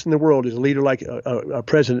one person in the world is a leader like a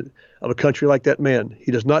president of a country like that man.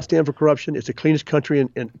 He does not stand for corruption. It's the cleanest country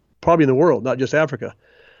in probably in the world, not just Africa.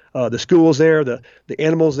 The schools there, the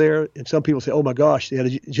animals there, and some people say, oh my gosh, they had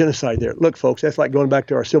a genocide there. Look, folks, that's like going back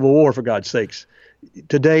to our Civil War, for God's sakes.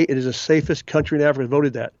 Today, it is the safest country in Africa,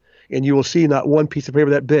 voted that. And you will see not one piece of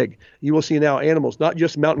paper that big. You will see now animals, not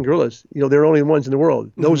just mountain gorillas. They're only the ones in the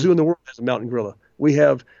world. No zoo in the world has a mountain gorilla. We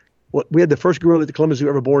had the first gorilla at the Columbus Zoo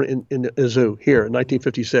ever born in a zoo here in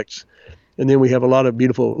 1956. And then we have a lot of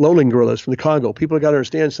beautiful lowland gorillas from the Congo. People have got to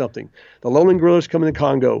understand something. The lowland gorillas come in the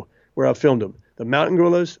Congo, where I filmed them. The mountain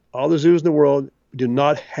gorillas, all the zoos in the world do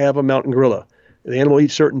not have a mountain gorilla. The animal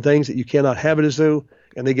eats certain things that you cannot have at a zoo,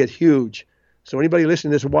 and they get huge. So anybody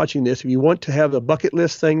listening to this or watching this, if you want to have a bucket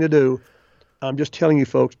list thing to do, I'm just telling you,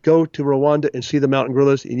 folks, go to Rwanda and see the mountain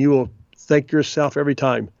gorillas, and you will thank yourself every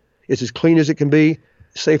time. It's as clean as it can be,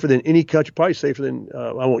 safer than any country, probably safer than,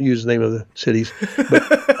 I won't use the name of the cities, but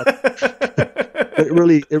it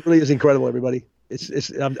really is incredible, everybody.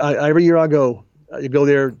 Every year I go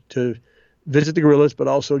there to visit the gorillas, but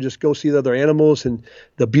also just go see the other animals and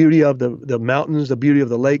the beauty of the mountains, the beauty of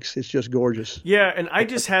the lakes. It's just gorgeous. Yeah, and I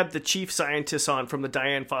just had the chief scientist on from the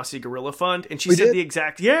Dian Fossey Gorilla Fund, and she said the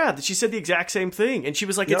exact same thing. And she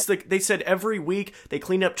was like, they said every week they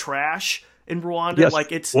clean up trash in Rwanda. Yes.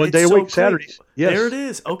 Like it's one day a week, Saturdays. Yes. There it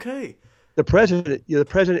is. Okay. The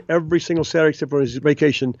president, every single Saturday except for his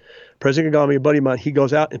vacation, President Kagame, a buddy of mine, he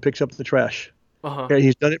goes out and picks up the trash. Uh-huh. And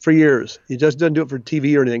he's done it for years. He just doesn't do it for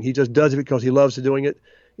TV or anything. He just does it because he loves doing it.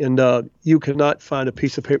 And you cannot find a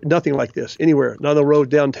piece of paper, nothing like this, anywhere. Not on the road,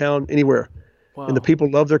 downtown, anywhere. Wow. And the people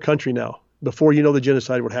love their country now. Before the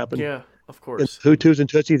genocide would happen. Yeah, of course. And Hutus and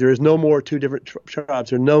Tutsis, there is no more two different tribes.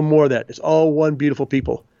 There's no more of that. It's all one beautiful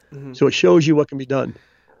people. Mm-hmm. So it shows you what can be done.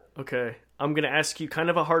 Okay. I'm going to ask you kind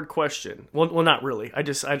of a hard question. Well, not really. I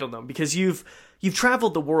don't know. Because you've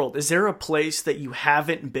traveled the world. Is there a place that you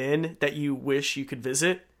haven't been that you wish you could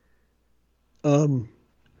visit?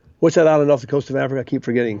 What's that island off the coast of Africa? I keep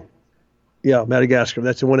forgetting. Yeah, Madagascar.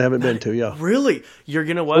 That's the one I haven't been to. Yeah. Really? You're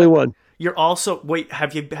going to what? Only one. You're also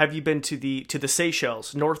have you been to the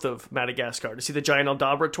Seychelles north of Madagascar to see the giant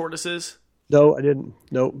Aldabra tortoises? No, I didn't.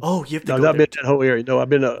 No. Oh, you have to. No, I've not been to that whole area. No, I've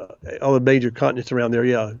been all the major continents around there.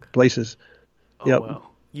 Yeah, places. Oh, yep. Wow.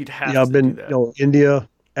 You'd have. Yeah, I've been. Do that. India,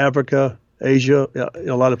 Africa, Asia. Yeah,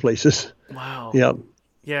 a lot of places. Wow. Yeah.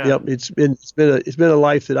 Yeah. Yep. It's been a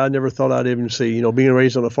life that I never thought I'd even see. Being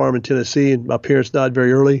raised on a farm in Tennessee, and my parents died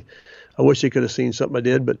very early. I wish they could have seen something I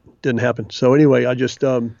did, but it didn't happen. So anyway, I just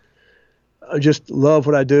love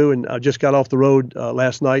what I do, and I just got off the road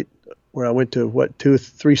last night, where I went to 2 or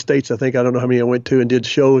 3 states, I think. I don't know how many I went to, and did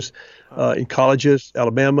shows in colleges,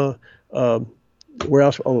 Alabama, where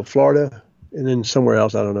else? Oh, Florida, and then somewhere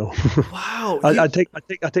else. I don't know. Wow. I take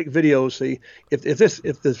videos. See,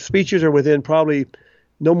 if the speeches are within probably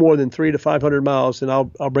no more than 300 to 500 miles, then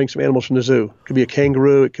I'll bring some animals from the zoo. It could be a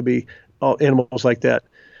kangaroo. It could be all animals like that.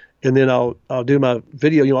 And then I'll do my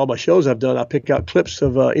video, all my shows I've done. I pick out clips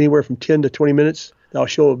of anywhere from 10 to 20 minutes. I'll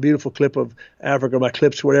show a beautiful clip of Africa, my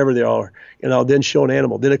clips, whatever they are, and I'll then show an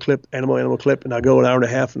animal, then a clip, animal clip, and I go an hour and a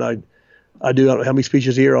half, and I do, I don't know how many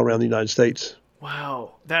speeches a year all around the United States.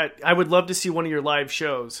 Wow. I would love to see one of your live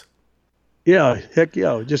shows. Yeah, heck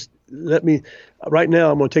yeah. Just let me, right now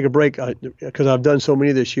I'm going to take a break because I've done so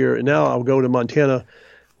many this year, and now I'll go to Montana,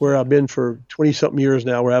 where I've been for 20-something years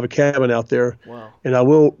now, where I have a cabin out there. Wow. And I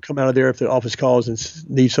will come out of there if the office calls and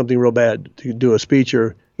needs something real bad to do a speech,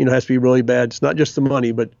 or, it has to be really bad. It's not just the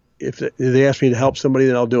money, but if they ask me to help somebody,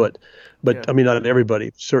 then I'll do it. But, yeah. I mean, not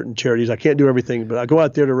everybody, certain charities. I can't do everything, but I go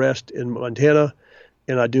out there to rest in Montana,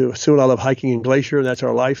 and I love hiking in Glacier, and that's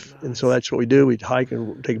our life. Nice. And so that's what we do. We hike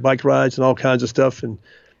and take bike rides and all kinds of stuff, and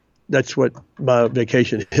that's what my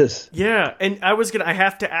vacation is. Yeah, and I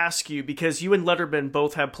have to ask you, because you and Letterman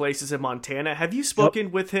both have places in Montana. Have you spoken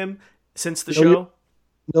with him since the show?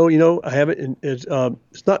 No, I haven't. And it's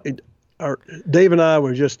not. Dave and I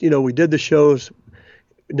were just, we did the shows.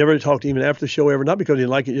 Never talked to him even after the show ever. Not because he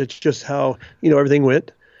didn't like it. It's just how everything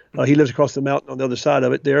went. He lives across the mountain on the other side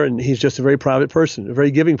of it there, and he's just a very private person, a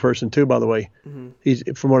very giving person too, by the way. Mm-hmm. He's,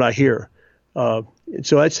 from what I hear. So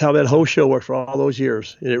that's how that whole show worked for all those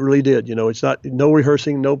years, and it really did. It's not no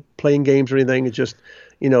rehearsing, no playing games or anything. It's just,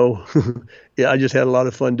 yeah, I just had a lot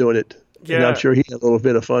of fun doing it. Yeah. And I'm sure he had a little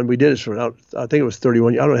bit of fun. We did it for, I think it was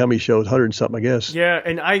 31. I don't know how many shows, 100 and something, I guess. Yeah,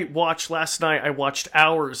 and last night I watched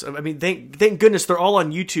hours. I mean, thank goodness they're all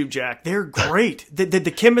on YouTube, Jack. They're great.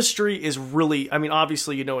 The chemistry is really,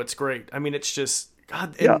 obviously, it's great. It's just,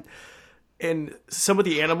 God. And, yeah. And some of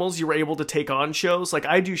the animals you were able to take on shows. Like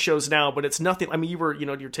I do shows now, but it's nothing.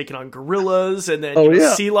 You're taking on gorillas and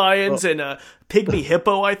then sea lions and a pygmy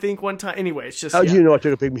hippo, I think, one time. Anyway, it's just. How'd you know I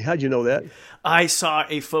took a pygmy? How'd you know that? I saw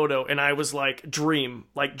a photo and I was like, dream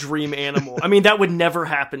animal. That would never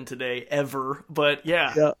happen today, ever. But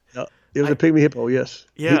yeah. Yeah. It was a pygmy hippo, yes.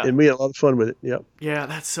 Yeah. And we had a lot of fun with it. Yeah. Yeah,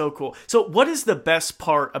 that's so cool. So what is the best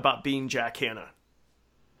part about being Jack Hanna?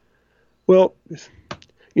 Well,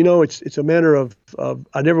 it's a matter of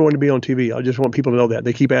I never wanted to be on TV. I just want people to know that.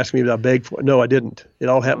 They keep asking me if I begged for it. No, I didn't. It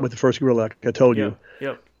all happened with the first gorilla, like I told you.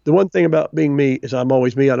 Yep. The one thing about being me is I'm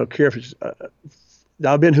always me. I don't care if it's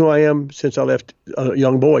I've been who I am since I left a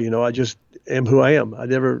young boy. I just am who I am. I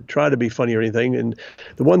never try to be funny or anything. And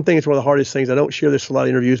the one thing, it's one of the hardest things. I don't share this in a lot of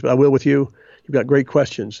interviews, but I will with you. You've got great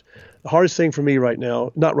questions. The hardest thing for me right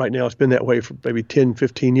now, not right now, it's been that way for maybe 10,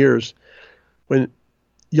 15 years, when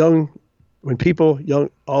young when people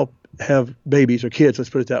all have babies or kids, let's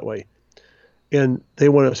put it that way, and they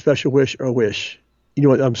want a special wish or a wish. You know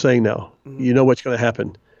what I'm saying now. Mm-hmm. You know what's going to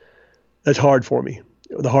happen. That's hard for me.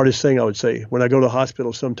 The hardest thing I would say when I go to the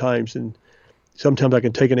hospital sometimes, and sometimes I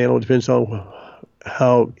can take an animal. It depends on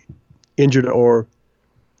how injured or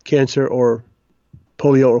cancer or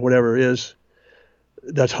polio or whatever it is.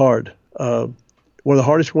 That's hard. One of the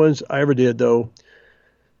hardest ones I ever did, though,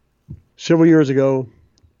 several years ago,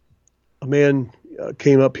 a man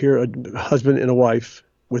came up here, a husband and a wife,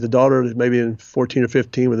 with a daughter that maybe in 14 or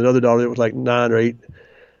 15, with another daughter that was like 9 or 8,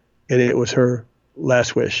 and it was her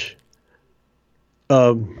last wish.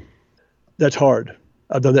 That's hard.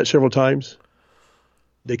 I've done that several times.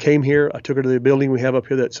 They came here. I took her to the building we have up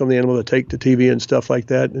here that some of the animals that take to TV and stuff like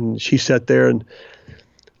that, and she sat there, and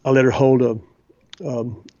I let her hold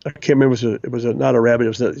I can't remember, it was not a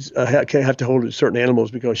rabbit. I can't have to hold certain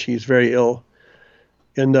animals because she's very ill.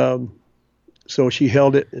 And so she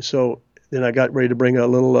held it. And so then I got ready to bring a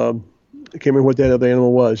little, I can't remember what that other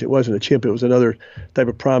animal was. It wasn't a chimp. It was another type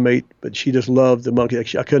of primate, but she just loved the monkey.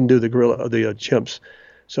 Actually, I couldn't do the gorilla or the chimps.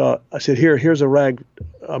 So I said, here's a rag.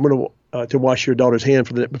 I'm going to wash your daughter's hand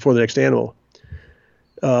before the next animal.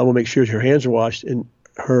 I will make sure her hands are washed. And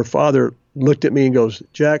her father looked at me and goes,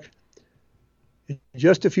 Jack, in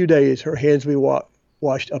just a few days, her hands will be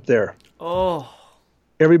washed up there. Oh.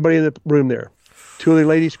 Everybody in the room there. 2 of the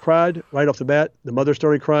ladies cried right off the bat. The mother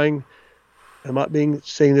started crying. I'm not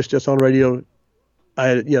saying this just on radio. I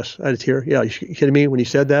had a tear. Yeah, you kidding me when he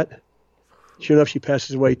said that? Sure enough, she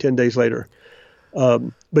passes away 10 days later.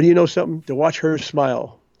 But you know something? To watch her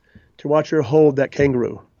smile, to watch her hold that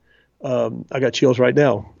kangaroo. I got chills right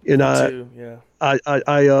now. And Me too,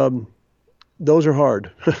 yeah. Those are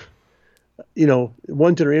hard.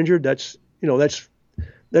 Ones that are injured, that's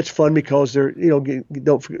fun because they're,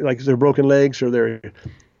 don't like their broken legs or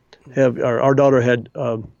our daughter had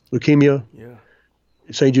leukemia. Yeah.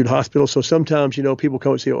 At St. Jude Hospital. So sometimes, people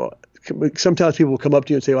come and say, sometimes people will come up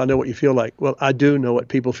to you and say, I know what you feel like. Well, I do know what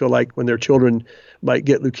people feel like when their children might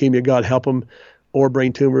get leukemia, God help them, or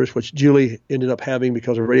brain tumors, which Julie ended up having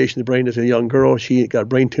because of radiation in the brain as a young girl. She got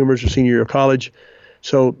brain tumors her senior year of college.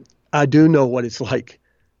 So I do know what it's like.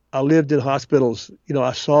 I lived in hospitals.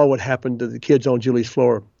 I saw what happened to the kids on Julie's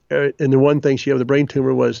floor. And the one thing she had with the brain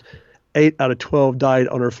tumor was 8 out of 12 died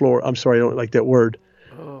on her floor. I'm sorry, I don't like that word.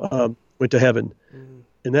 Oh. Went to heaven. Mm-hmm.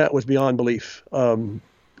 And that was beyond belief.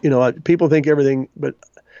 People think everything, but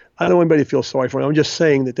I don't want anybody to feel sorry for me. I'm just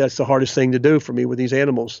saying that that's the hardest thing to do for me with these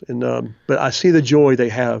animals. And but I see the joy they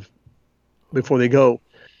have before they go.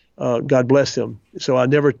 God bless them. So I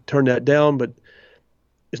never turn that down, but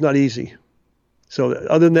it's not easy. So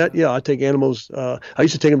other than that, I take animals. I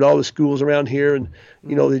used to take them to all the schools around here, and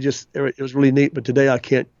it was really neat. But today I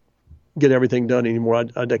can't get everything done anymore.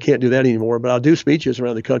 I can't do that anymore. But I'll do speeches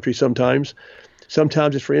around the country sometimes.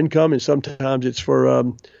 Sometimes it's for income, and sometimes it's for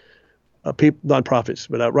nonprofits.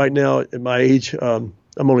 But right now, at my age, I'm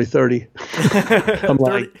only 30. I'm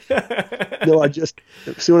like, no, I've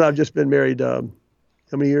just been married. How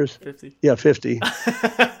many years? 50. Yeah, 50.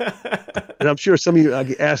 And I'm sure some of you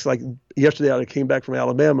asked, like yesterday, I came back from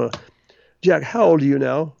Alabama. Jack, how old are you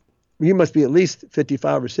now? You must be at least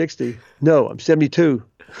 55 or 60. No, I'm 72.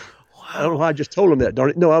 Wow. I don't know why I just told him that, darn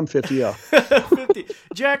it. No, I'm 50, yeah. 50.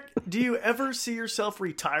 Jack, do you ever see yourself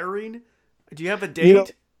retiring? Do you have a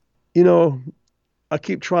date? I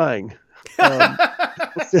keep trying.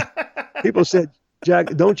 People said, Jack,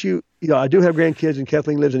 don't you, I do have grandkids, and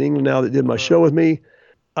Kathleen lives in England now that did my show with me.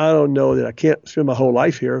 I don't know that I can't spend my whole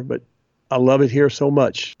life here, but I love it here so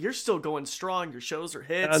much. You're still going strong. Your shows are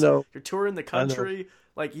hits. I know. You're touring the country.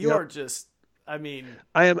 Like you are just, I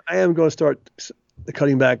am going to start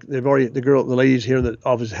cutting back. They've already, the ladies here in the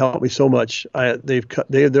office helped me so much. They're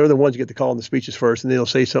the ones who get to call on the speeches first, and they'll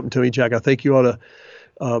say something to me, Jack, I think you ought to,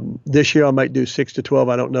 this year I might do 6 to 12.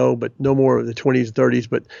 I don't know, but no more of the 20s and 30s,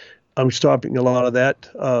 but I'm stopping a lot of that.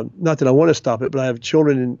 Not that I want to stop it, but I have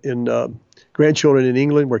children grandchildren in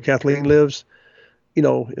England where Kathleen lives,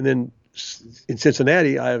 and then in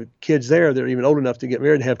Cincinnati, I have kids there that are even old enough to get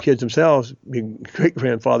married and have kids themselves, being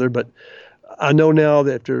great-grandfather. But I know now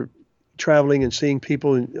that after traveling and seeing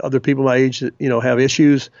people and other people my age that, have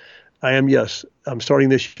issues, I'm starting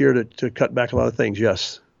this year to cut back a lot of things,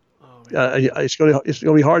 yes. Oh, it's going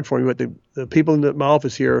to be hard for me, but the people in my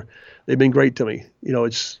office here, they've been great to me.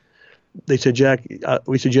 They said, Jack,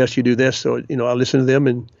 we suggest you do this. So, I listen to them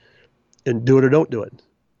and do it or don't do it.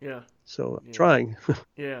 Yeah. So I'm trying.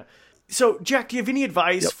 Yeah. So, Jack, do you have any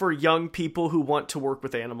advice for young people who want to work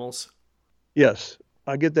with animals? Yes,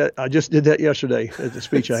 I get that. I just did that yesterday at the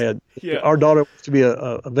speech I had. Yeah. Our daughter wants to be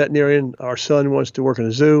a veterinarian. Our son wants to work in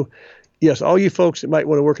a zoo. yes, all you folks that might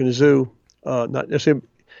want to work in a zoo, not necessarily,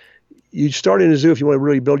 you start in a zoo if you want to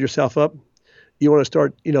really build yourself up. You want to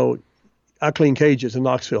start, I clean cages in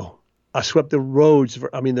Knoxville. I swept the roads,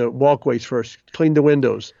 the walkways first, cleaned the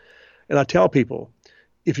windows. And I tell people,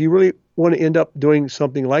 if you really want to end up doing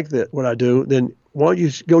something like that, what I do, then why don't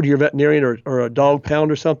you go to your veterinarian or a dog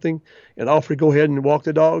pound or something and offer to go ahead and walk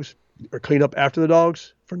the dogs or clean up after the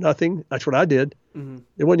dogs for nothing. That's what I did. Mm-hmm.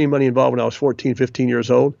 There wasn't any money involved when I was 14, 15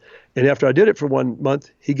 years old. And after I did it for 1 month,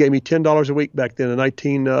 he gave me $10 a week back then in I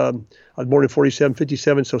was born in 47,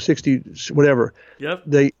 57, so 60, whatever. Yep.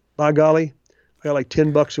 By golly, I got like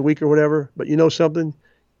 $10 a week or whatever. But you know something?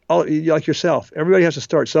 Like yourself, everybody has to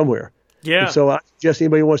start somewhere. Yeah. And so I suggest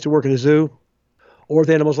anybody who wants to work in a zoo or with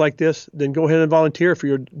animals like this, then go ahead and volunteer for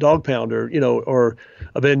your dog pound or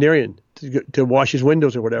a veterinarian to wash his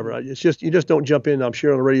windows or whatever. It's just, you just don't jump in, I'm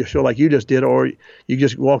sure, on a radio show like you just did, or you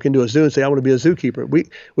just walk into a zoo and say, I want to be a zookeeper. We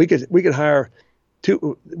could hire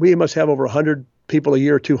we must have over 100 people a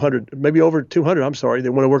year, 200, maybe over 200, I'm sorry,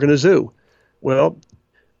 that want to work in a zoo. Well,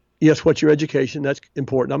 yes, what's your education? That's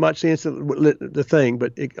important. I'm not saying it's the thing,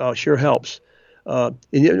 but it sure helps. And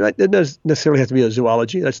it doesn't necessarily have to be a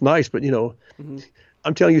zoology. That's nice, but mm-hmm.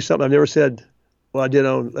 I'm telling you something I've never said. Well, I did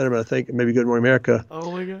on Letterman, I think, maybe Good Morning America.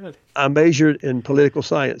 Oh my God! I majored in political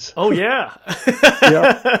science. Oh yeah.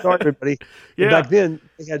 Yeah. Sorry, everybody. Yeah. And back then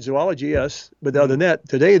they had zoology, yes, but other than that,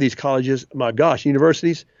 today these colleges, my gosh,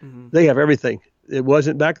 universities, mm-hmm. they have everything. It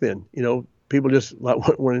wasn't back then. People just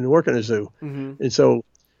wanted to work in a zoo, mm-hmm. and so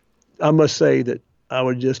I must say that I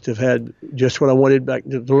would just have had just what I wanted back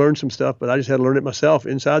to learn some stuff, but I just had to learn it myself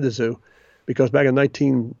inside the zoo, because back in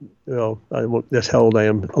that's how old I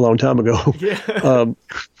am, a long time ago. Yeah.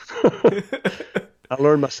 I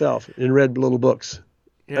learned myself and read little books.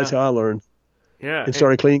 Yeah. That's how I learned. Yeah. And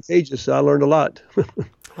started cleaning cages, so I learned a lot. A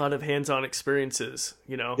lot of hands-on experiences,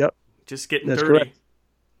 Yep. Just getting That's dirty. Correct.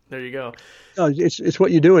 There you go. It's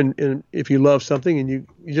what you do, and if you love something, and you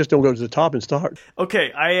just don't go to the top and start.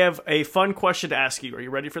 Okay, I have a fun question to ask you. Are you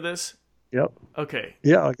ready for this? Yep. Okay.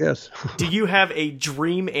 Yeah, I guess. Do you have a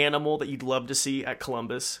dream animal that you'd love to see at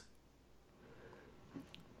Columbus?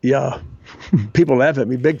 Yeah. People laugh at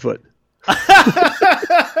me, Bigfoot.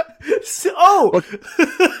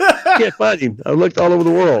 Can't find him. I looked all over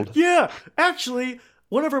the world. Yeah, actually,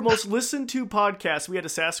 one of our most listened to podcasts, we had a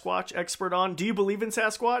Sasquatch expert on. Do you believe in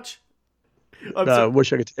Sasquatch? I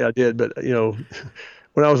wish I could say I did, but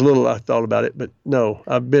when I was little, I thought about it. But no,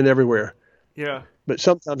 I've been everywhere. Yeah. But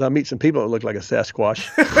sometimes I meet some people that look like a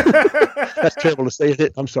Sasquatch. That's terrible to say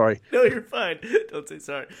it. I'm sorry. No, you're fine. Don't say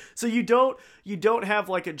sorry. So you don't have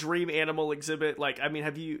like a dream animal exhibit? Like, I mean,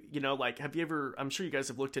 have you ever, I'm sure you guys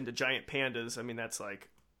have looked into giant pandas. I mean, that's like.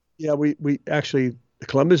 Yeah, we actually, the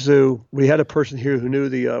Columbus Zoo, we had a person here who knew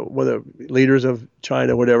one of the leaders of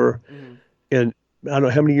China, whatever. Mm-hmm. And I don't know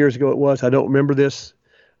how many years ago it was. I don't remember this.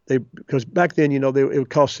 Because back then, it would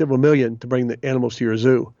cost several million to bring the animals to your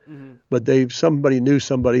zoo. Mm-hmm. But somebody knew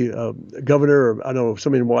somebody, a governor, or I don't know,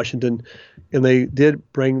 somebody in Washington, and they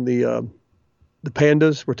did bring the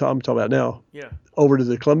pandas, I'm talking about now, over to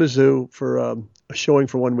the Columbus Zoo for a showing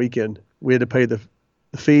for one weekend. We had to pay the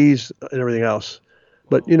fees and everything else.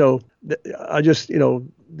 But, I just,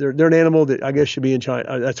 they're an animal that I guess should be in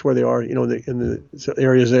China. That's where they are, in the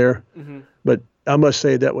areas there. Mm-hmm. But I must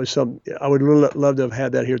say that was I would love to have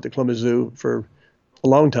had that here at the Columbus Zoo for a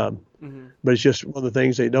long time. Mm-hmm. But it's just one of the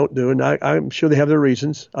things they don't do. And I'm sure they have their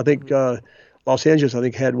reasons. I think mm-hmm. Los Angeles,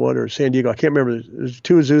 had one, or San Diego. I can't remember. There's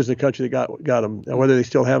 2 zoos in the country that got them. Now, whether they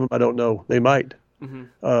still have them, I don't know. They might. Mm-hmm.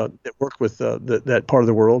 That work with that part of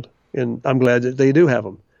the world. And I'm glad that they do have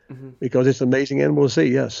them mm-hmm. because it's an amazing animal to see,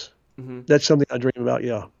 yes. Mm-hmm. That's something I dream about,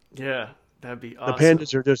 yeah. Yeah, that'd be awesome. The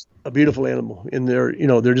pandas are just a beautiful animal. And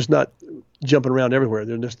they're just not jumping around everywhere.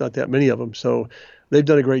 There's just not that many of them. So they've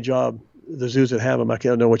done a great job. The zoos that have them, I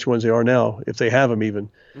can't know which ones they are now, if they have them even.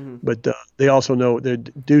 Mm-hmm. But they also know they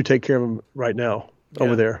do take care of them right now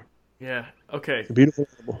over there. Yeah. Okay. A beautiful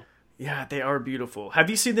animal. Yeah, they are beautiful. Have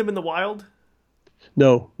you seen them in the wild?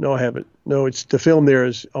 No, I haven't. No, to film there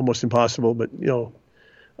is almost impossible. But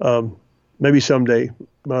maybe someday,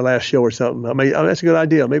 my last show or something. That's a good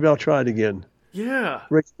idea. Maybe I'll try it again. Yeah.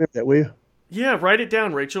 Rick, remember that, will you? Yeah, write it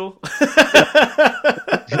down, Rachel.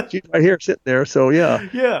 She's right here sitting there, so yeah.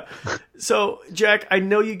 Yeah. So, Jack, I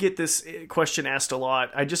know you get this question asked a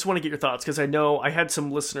lot. I just want to get your thoughts because I know I had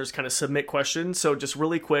some listeners kind of submit questions. So just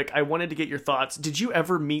really quick, I wanted to get your thoughts. Did you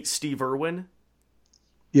ever meet Steve Irwin?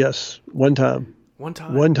 Yes, one time. One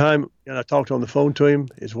time, and I talked on the phone to him,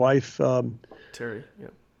 his wife. Terry, yeah.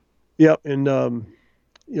 Yeah, and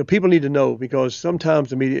people need to know because sometimes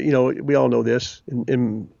the media, we all know this,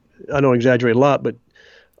 and I don't exaggerate a lot, but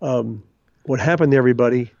what happened to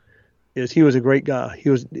everybody is he was a great guy. He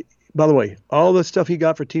was, by the way, all the stuff he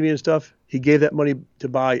got for TV and stuff, he gave that money to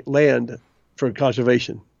buy land for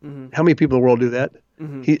conservation. Mm-hmm. How many people in the world do that?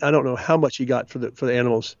 Mm-hmm. I don't know how much he got for the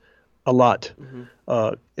animals. A lot.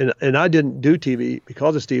 Mm-hmm. And I didn't do TV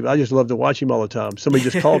because of Steve. I just loved to watch him all the time. Somebody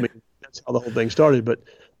just called me. That's how the whole thing started. But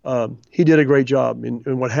he did a great job.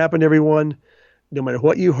 And what happened to everyone, no matter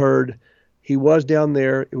what you heard, he was down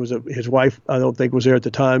there. It was his wife, I don't think, was there at the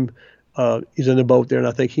time. He's in the boat there. And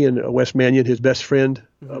I think he and Wes Mannion, his best friend,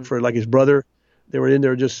 for like his brother, they were in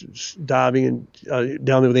there just diving and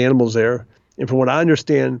down there with the animals there. And from what I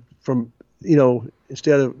understand, from,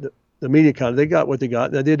 instead of the media kind of, they got what they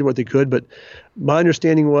got. They did what they could. But my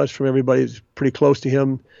understanding was from everybody who's pretty close to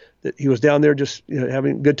him that he was down there just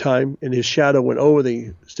having a good time, and his shadow went over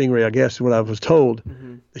the stingray, I guess, what I was told.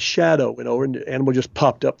 Mm-hmm. The shadow went over, and the animal just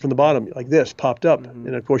popped up from the bottom, like this, popped up. Mm-hmm.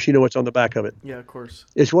 And, of course, you know what's on the back of it. Yeah, of course.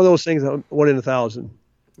 It's one of those things, 1 in 1,000.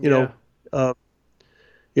 You know,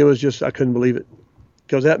 it was just, I couldn't believe it.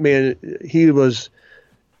 Because that man, he was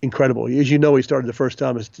incredible. As you know, he started the first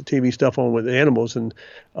time his TV stuff on with animals, and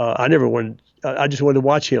I just wanted to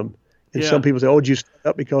watch him. And some people say, "Oh, did you start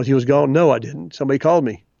up because he was gone?" No, I didn't. Somebody called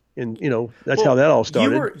me, and that's how that all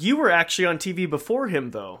started. You were actually on TV before him,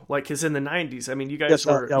 though, like because in the '90s. I mean, you guys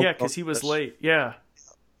were, because he was late,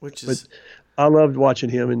 which is. But I loved watching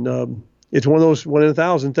him, and it's one of those 1 in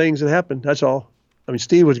 1,000 things that happened. That's all. I mean,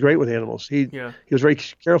 Steve was great with animals. He was very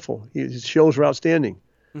careful. His shows were outstanding.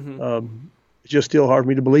 Mm-hmm. It's just still hard for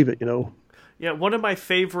me to believe it, Yeah, one of my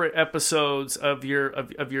favorite episodes of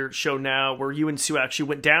your show now, where you and Sue actually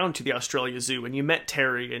went down to the Australia Zoo and you met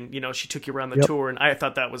Terry, and she took you around the tour, and I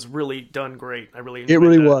thought that was really done great. I really enjoyed it.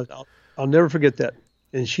 Really was. I'll never forget that.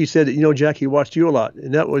 And she said that Jackie watched you a lot,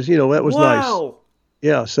 and that was that was nice.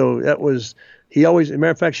 Yeah, so that was he always. As a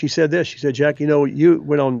matter of fact, she said this. She said, Jack, you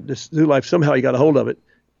went on this zoo life. Somehow you got a hold of it,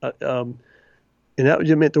 and that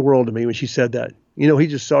just meant the world to me when she said that. He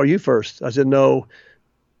just saw you first. I said, no.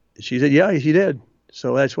 She said, yeah, he did.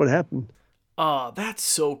 So that's what happened. That's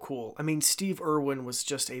so cool. I mean, Steve Irwin was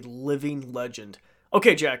just a living legend.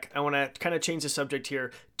 Okay, Jack, I want to kind of change the subject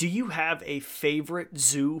here. Do you have a favorite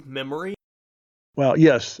zoo memory? Well,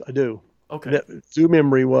 yes, I do. Okay. That zoo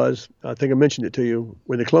memory was, I think I mentioned it to you,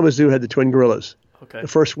 when the Columbus Zoo had the twin gorillas. Okay. The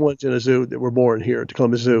first ones in a zoo that were born here at the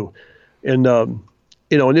Columbus Zoo. And,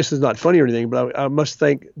 and this is not funny or anything, but I must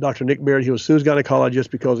thank Dr. Nick Barrett. He was Sue's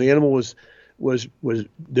gynecologist, because the animal was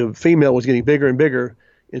the female was getting bigger and bigger.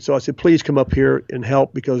 And so I said, please come up here and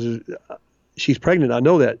help, because she's pregnant. I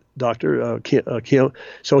know that, Doctor Kim.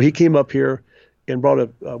 So he came up here and brought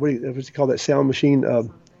what's he call that sound machine? A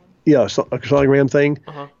sonogram thing.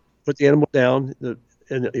 Uh-huh. Put the animal down,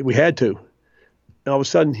 and we had to. And all of a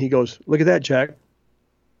sudden he goes, look at that, Jack.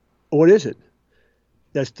 What is it?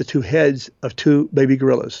 That's the two heads of two baby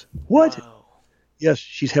gorillas. What? Wow. Yes,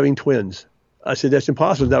 she's having twins. I said, that's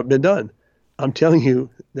impossible. It's not been done. I'm telling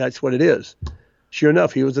you, that's what it is. Sure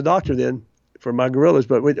enough, he was the doctor then for my gorillas,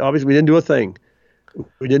 but obviously we didn't do a thing.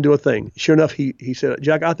 We didn't do a thing. Sure enough, he said,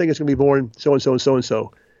 Jack, I think it's going to be born so-and-so and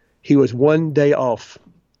so-and-so. He was 1 day off.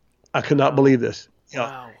 I could not believe this. Yeah.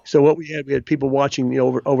 Wow. So what we had people watching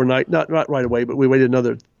overnight, not right away, but we waited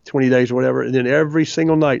another 20 days or whatever. And then every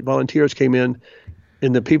single night, volunteers came in,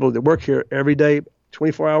 and the people that work here every day,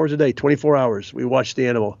 24 hours a day, 24 hours, we watch the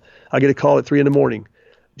animal. I get a call at 3 a.m.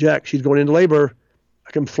 Jack, she's going into labor.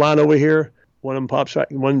 I come flying over here. One of them pops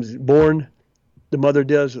out. One's born. The mother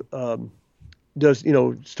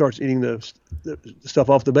starts eating the stuff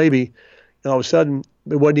off the baby. And all of a sudden,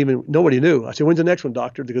 nobody knew. I said, when's the next one,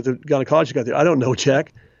 doctor? Because the gynecologist got there. I don't know,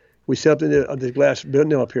 Jack. We set up in the glass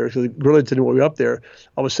building up here, so the gorilla didn't know we were up there.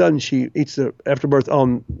 All of a sudden, she eats the afterbirth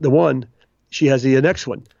on the one. She has the next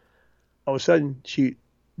one. All of a sudden, she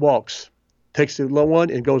walks, takes the little one,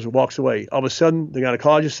 and goes and walks away. All of a sudden, the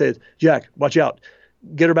gynecologist says, Jack, watch out.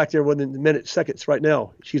 Get her back there within minutes, seconds, right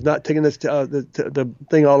now. She's not taking this the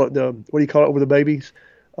thing all what do you call it over the babies?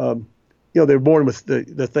 They're born with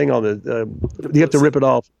the thing on you have to rip it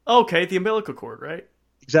off. Okay, the umbilical cord, right?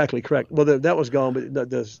 Exactly correct. Well, that was gone, but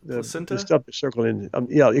the stuff is circled in.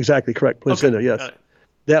 Exactly correct. Placenta, okay, yes.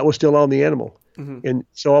 That was still on the animal. Mm-hmm. And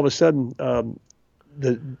so all of a sudden,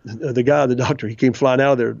 the guy, the doctor, he came flying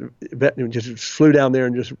out of there. The vet just flew down there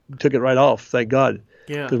and just took it right off. Thank God.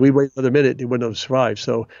 Yeah. Because we waited another minute, he wouldn't have survived.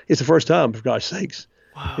 So it's the first time, for God's sakes.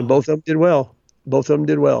 Wow. And both of them did well.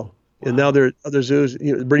 Wow. And now they're at other zoos,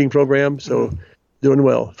 breeding program, so doing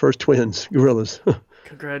well. First twins, gorillas.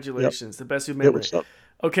 Congratulations. Yep. The best you've made.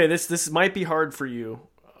 Okay, this might be hard for you.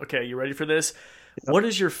 Okay, you ready for this? what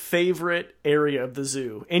is your favorite area of the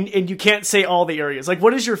zoo? And you can't say all the areas. Like,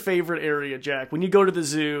 what is your favorite area, Jack? When you go to the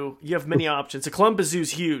zoo, you have many options. The Columbus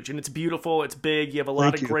Zoo's huge, and it's beautiful. It's big. You have a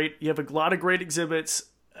lot of great exhibits.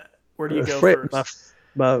 Where do you go first?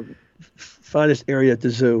 My finest area at the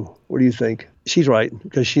zoo. What do you think? She's right,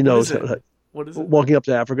 because she knows. What is it? Walking up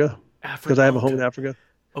to Africa. Because I have a home in Africa.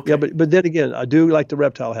 Okay. Yeah, but then again, I do like the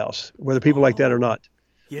reptile house, whether people like that or not.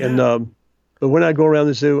 Yeah. And but when I go around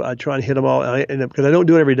the zoo, I try and hit them all. And because I don't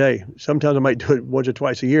do it every day. Sometimes I might do it once or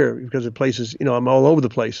twice a year because the places, I'm all over the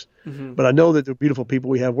place. Mm-hmm. But I know that the beautiful people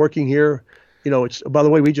we have working here. It's, by the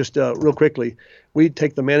way, we just real quickly, we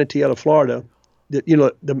take the manatee out of Florida. That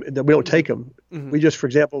we don't take them. Mm-hmm. We just, for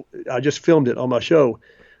example, I just filmed it on my show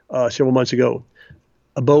several months ago.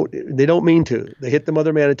 A boat, they don't mean to. They hit the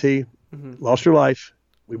mother manatee, lost her life.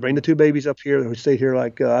 We bring the two babies up here. We stayed here I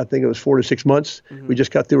think it was 4 to 6 months. Mm-hmm. We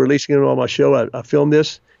just got through releasing them on my show. I filmed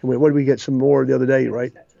this. And what did we get? Some more the other day,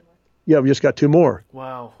 right? Yeah, we just got 2 more.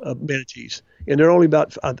 Wow. Manatees. And they're only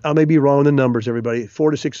about, I may be wrong in the numbers, everybody,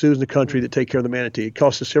 4 to 6 zoos in the country that take care of the manatee. It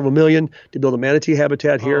costs us several million to build a manatee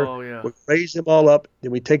habitat here. Oh, yeah. We raise them all up,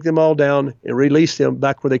 then we take them all down and release them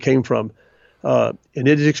back where they came from. And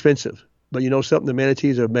it is expensive. But you know something? The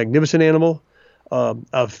manatees are a magnificent animal.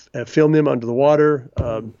 I've filmed them under the water.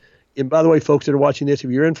 And by the way, folks that are watching this,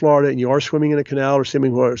 if you're in Florida and you are swimming in a canal or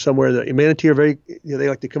swimming somewhere, the manatee are very, they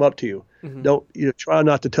like to come up to you. Mm-hmm. Don't try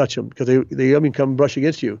not to touch them because they even come brush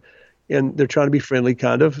against you. And they're trying to be friendly,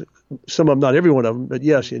 kind of. Some of them, not every one of them, but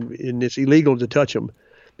yes, and it's illegal to touch them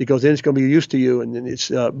because then it's going to be used to you. And then it's,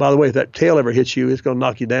 by the way, if that tail ever hits you, it's going to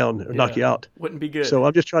knock you down or knock you out. Wouldn't be good. So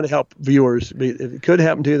I'm just trying to help viewers. If it could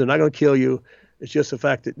happen to you, they're not going to kill you. It's just the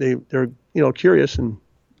fact that they're curious and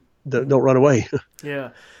don't run away. Yeah.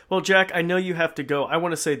 Well, Jack, I know you have to go. I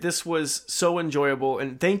want to say this was so enjoyable,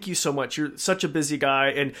 and thank you so much. You're such a busy guy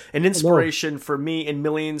and an inspiration for me and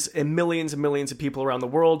millions and millions and millions of people around the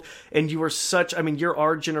world. And you are you're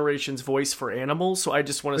our generation's voice for animals. So I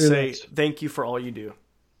just want to say thank you for all you do.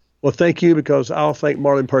 Well, thank you, because I'll thank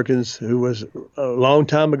Marlin Perkins, who was a long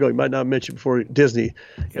time ago. You might not have mentioned before Disney.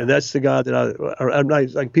 Yeah. And that's the guy that I'm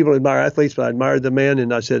not, like, people admire athletes, but I admired the man.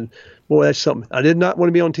 And I said, boy, that's something. I did not want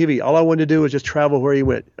to be on TV. All I wanted to do was just travel where he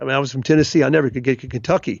went. I mean, I was from Tennessee. I never could get to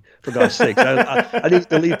Kentucky, for God's sake. I didn't get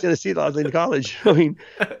to leave Tennessee until I was in college. I mean,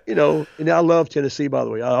 and I love Tennessee, by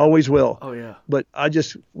the way. I always will. Oh, yeah. But I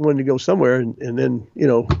just wanted to go somewhere. And then,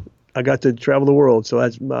 I got to travel the world. So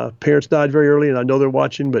my parents died very early, and I know they're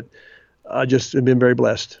watching, but I just have been very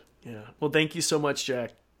blessed. Yeah. Well, thank you so much,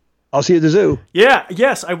 Jack. I'll see you at the zoo. Yeah.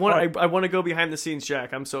 Yes. I want to go behind the scenes,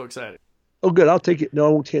 Jack. I'm so excited. Oh, good. I'll take it. No, I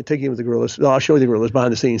won't take you with the gorillas. No, I'll show you the gorillas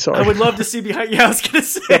behind the scenes. Sorry. I would love to see behind. Yeah, I was going to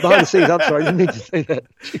say. Yeah, behind the scenes. I'm sorry. I didn't mean to say that.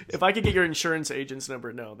 If I could get your insurance agent's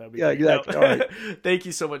number, that'd be great. Exactly. No. All right. Thank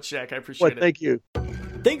you so much, Jack. I appreciate it. Thank you.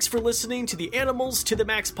 Thanks for listening to the Animals to the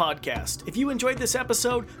Max podcast. If you enjoyed this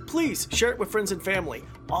episode, please share it with friends and family.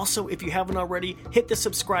 Also, if you haven't already, hit the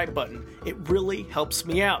subscribe button. It really helps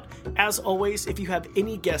me out. As always, if you have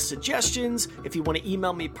any guest suggestions, if you want to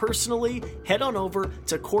email me personally, head on over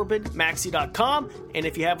to CorbinMaxey.com. And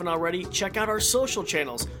if you haven't already, check out our social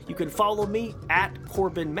channels. You can follow me at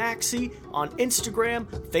Corbin Maxey on Instagram,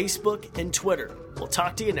 Facebook, and Twitter. We'll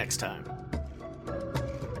talk to you next time.